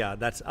 Oh yeah,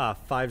 that's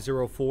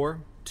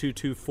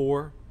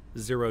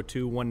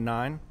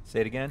 504-224-0219.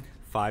 Say it again.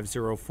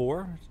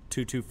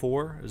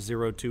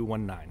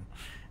 504-224-0219.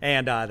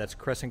 And that's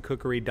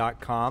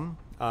crescentcookery.com.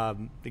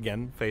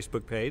 Again,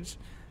 Facebook page.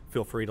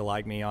 Feel free to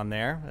like me on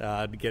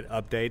there to get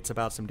updates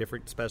about some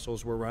different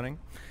specials we're running.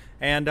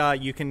 And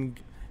you can,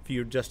 if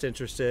you're just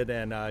interested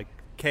in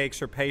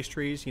cakes or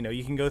pastries,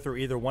 you can go through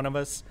either one of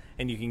us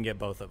and you can get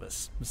both of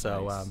us.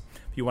 So Nice.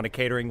 if you want a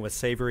catering with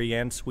savory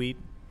and sweet,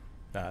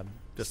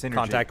 just Synergy.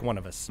 contact one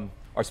of us.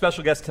 Our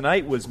special guest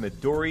tonight was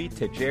Midori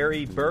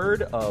Tajiri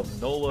Bird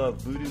of NOLA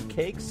Voodoo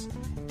Cakes,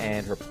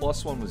 and her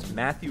plus one was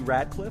Matthew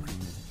Radcliffe.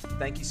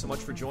 Thank you so much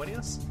for joining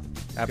us.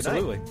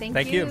 Absolutely.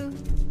 Thank you.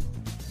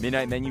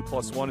 Midnight Menu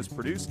Plus One is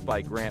produced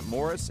by Grant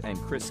Morris, and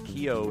Chris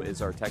Keogh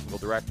is our technical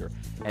director.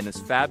 And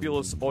this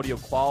fabulous audio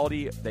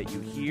quality that you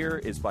hear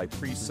is by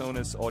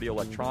PreSonus Audio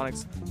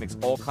Electronics. Makes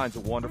all kinds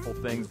of wonderful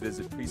things.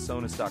 Visit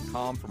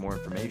PreSonus.com for more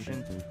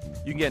information.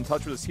 You can get in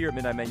touch with us here at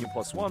Midnight Menu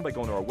Plus One by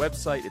going to our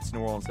website, it's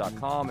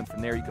NewOrleans.com, and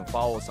from there you can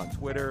follow us on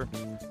Twitter,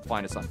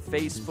 find us on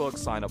Facebook,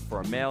 sign up for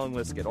our mailing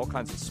list, get all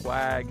kinds of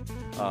swag.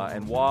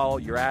 And while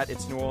you're at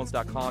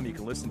itsNewOrleans.com, you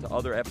can listen to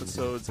other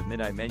episodes of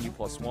Midnight Menu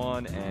Plus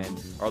One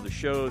and our other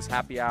shows,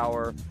 Happy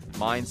Hour,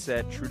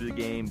 Mindset, True to the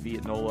Game,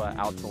 Viet Nola,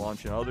 Out to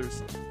Lunch, and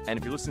others. And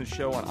if you're listening to the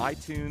show on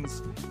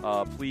iTunes,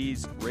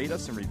 please rate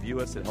us and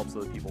review us. It helps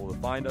other people to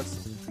find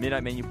us.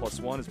 Midnight Menu Plus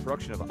One is a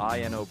production of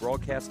INO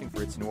Broadcasting for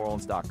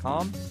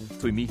itsNewOrleans.com.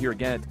 So we meet here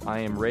again. I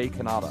am Ray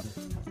Kanata.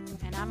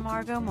 And I'm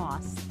Margot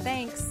Moss.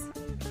 Thanks.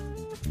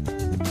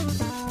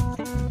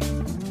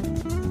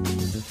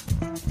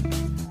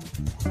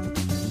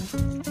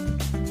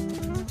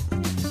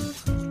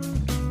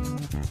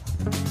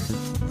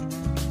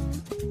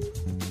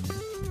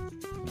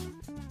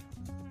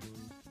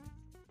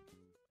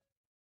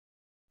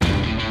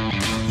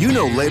 You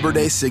know Labor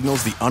Day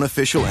signals the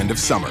unofficial end of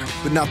summer,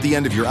 but not the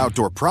end of your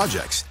outdoor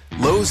projects.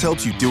 Lowe's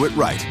helps you do it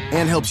right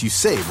and helps you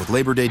save with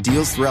Labor Day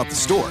deals throughout the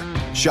store.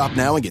 Shop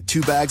now and get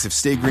 2 bags of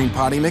Stay Green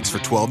potting mix for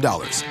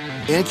 $12.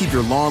 And keep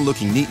your lawn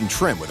looking neat and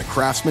trim with a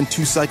Craftsman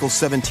 2-cycle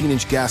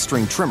 17-inch gas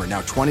string trimmer,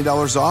 now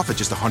 $20 off at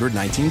just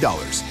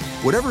 $119.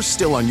 Whatever's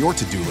still on your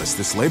to-do list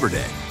this Labor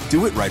Day,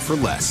 do it right for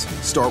less.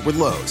 Start with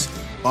Lowe's.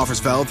 Offers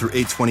valid through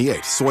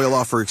 8/28. Soil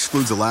offer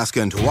excludes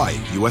Alaska and Hawaii,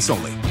 U.S.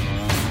 only.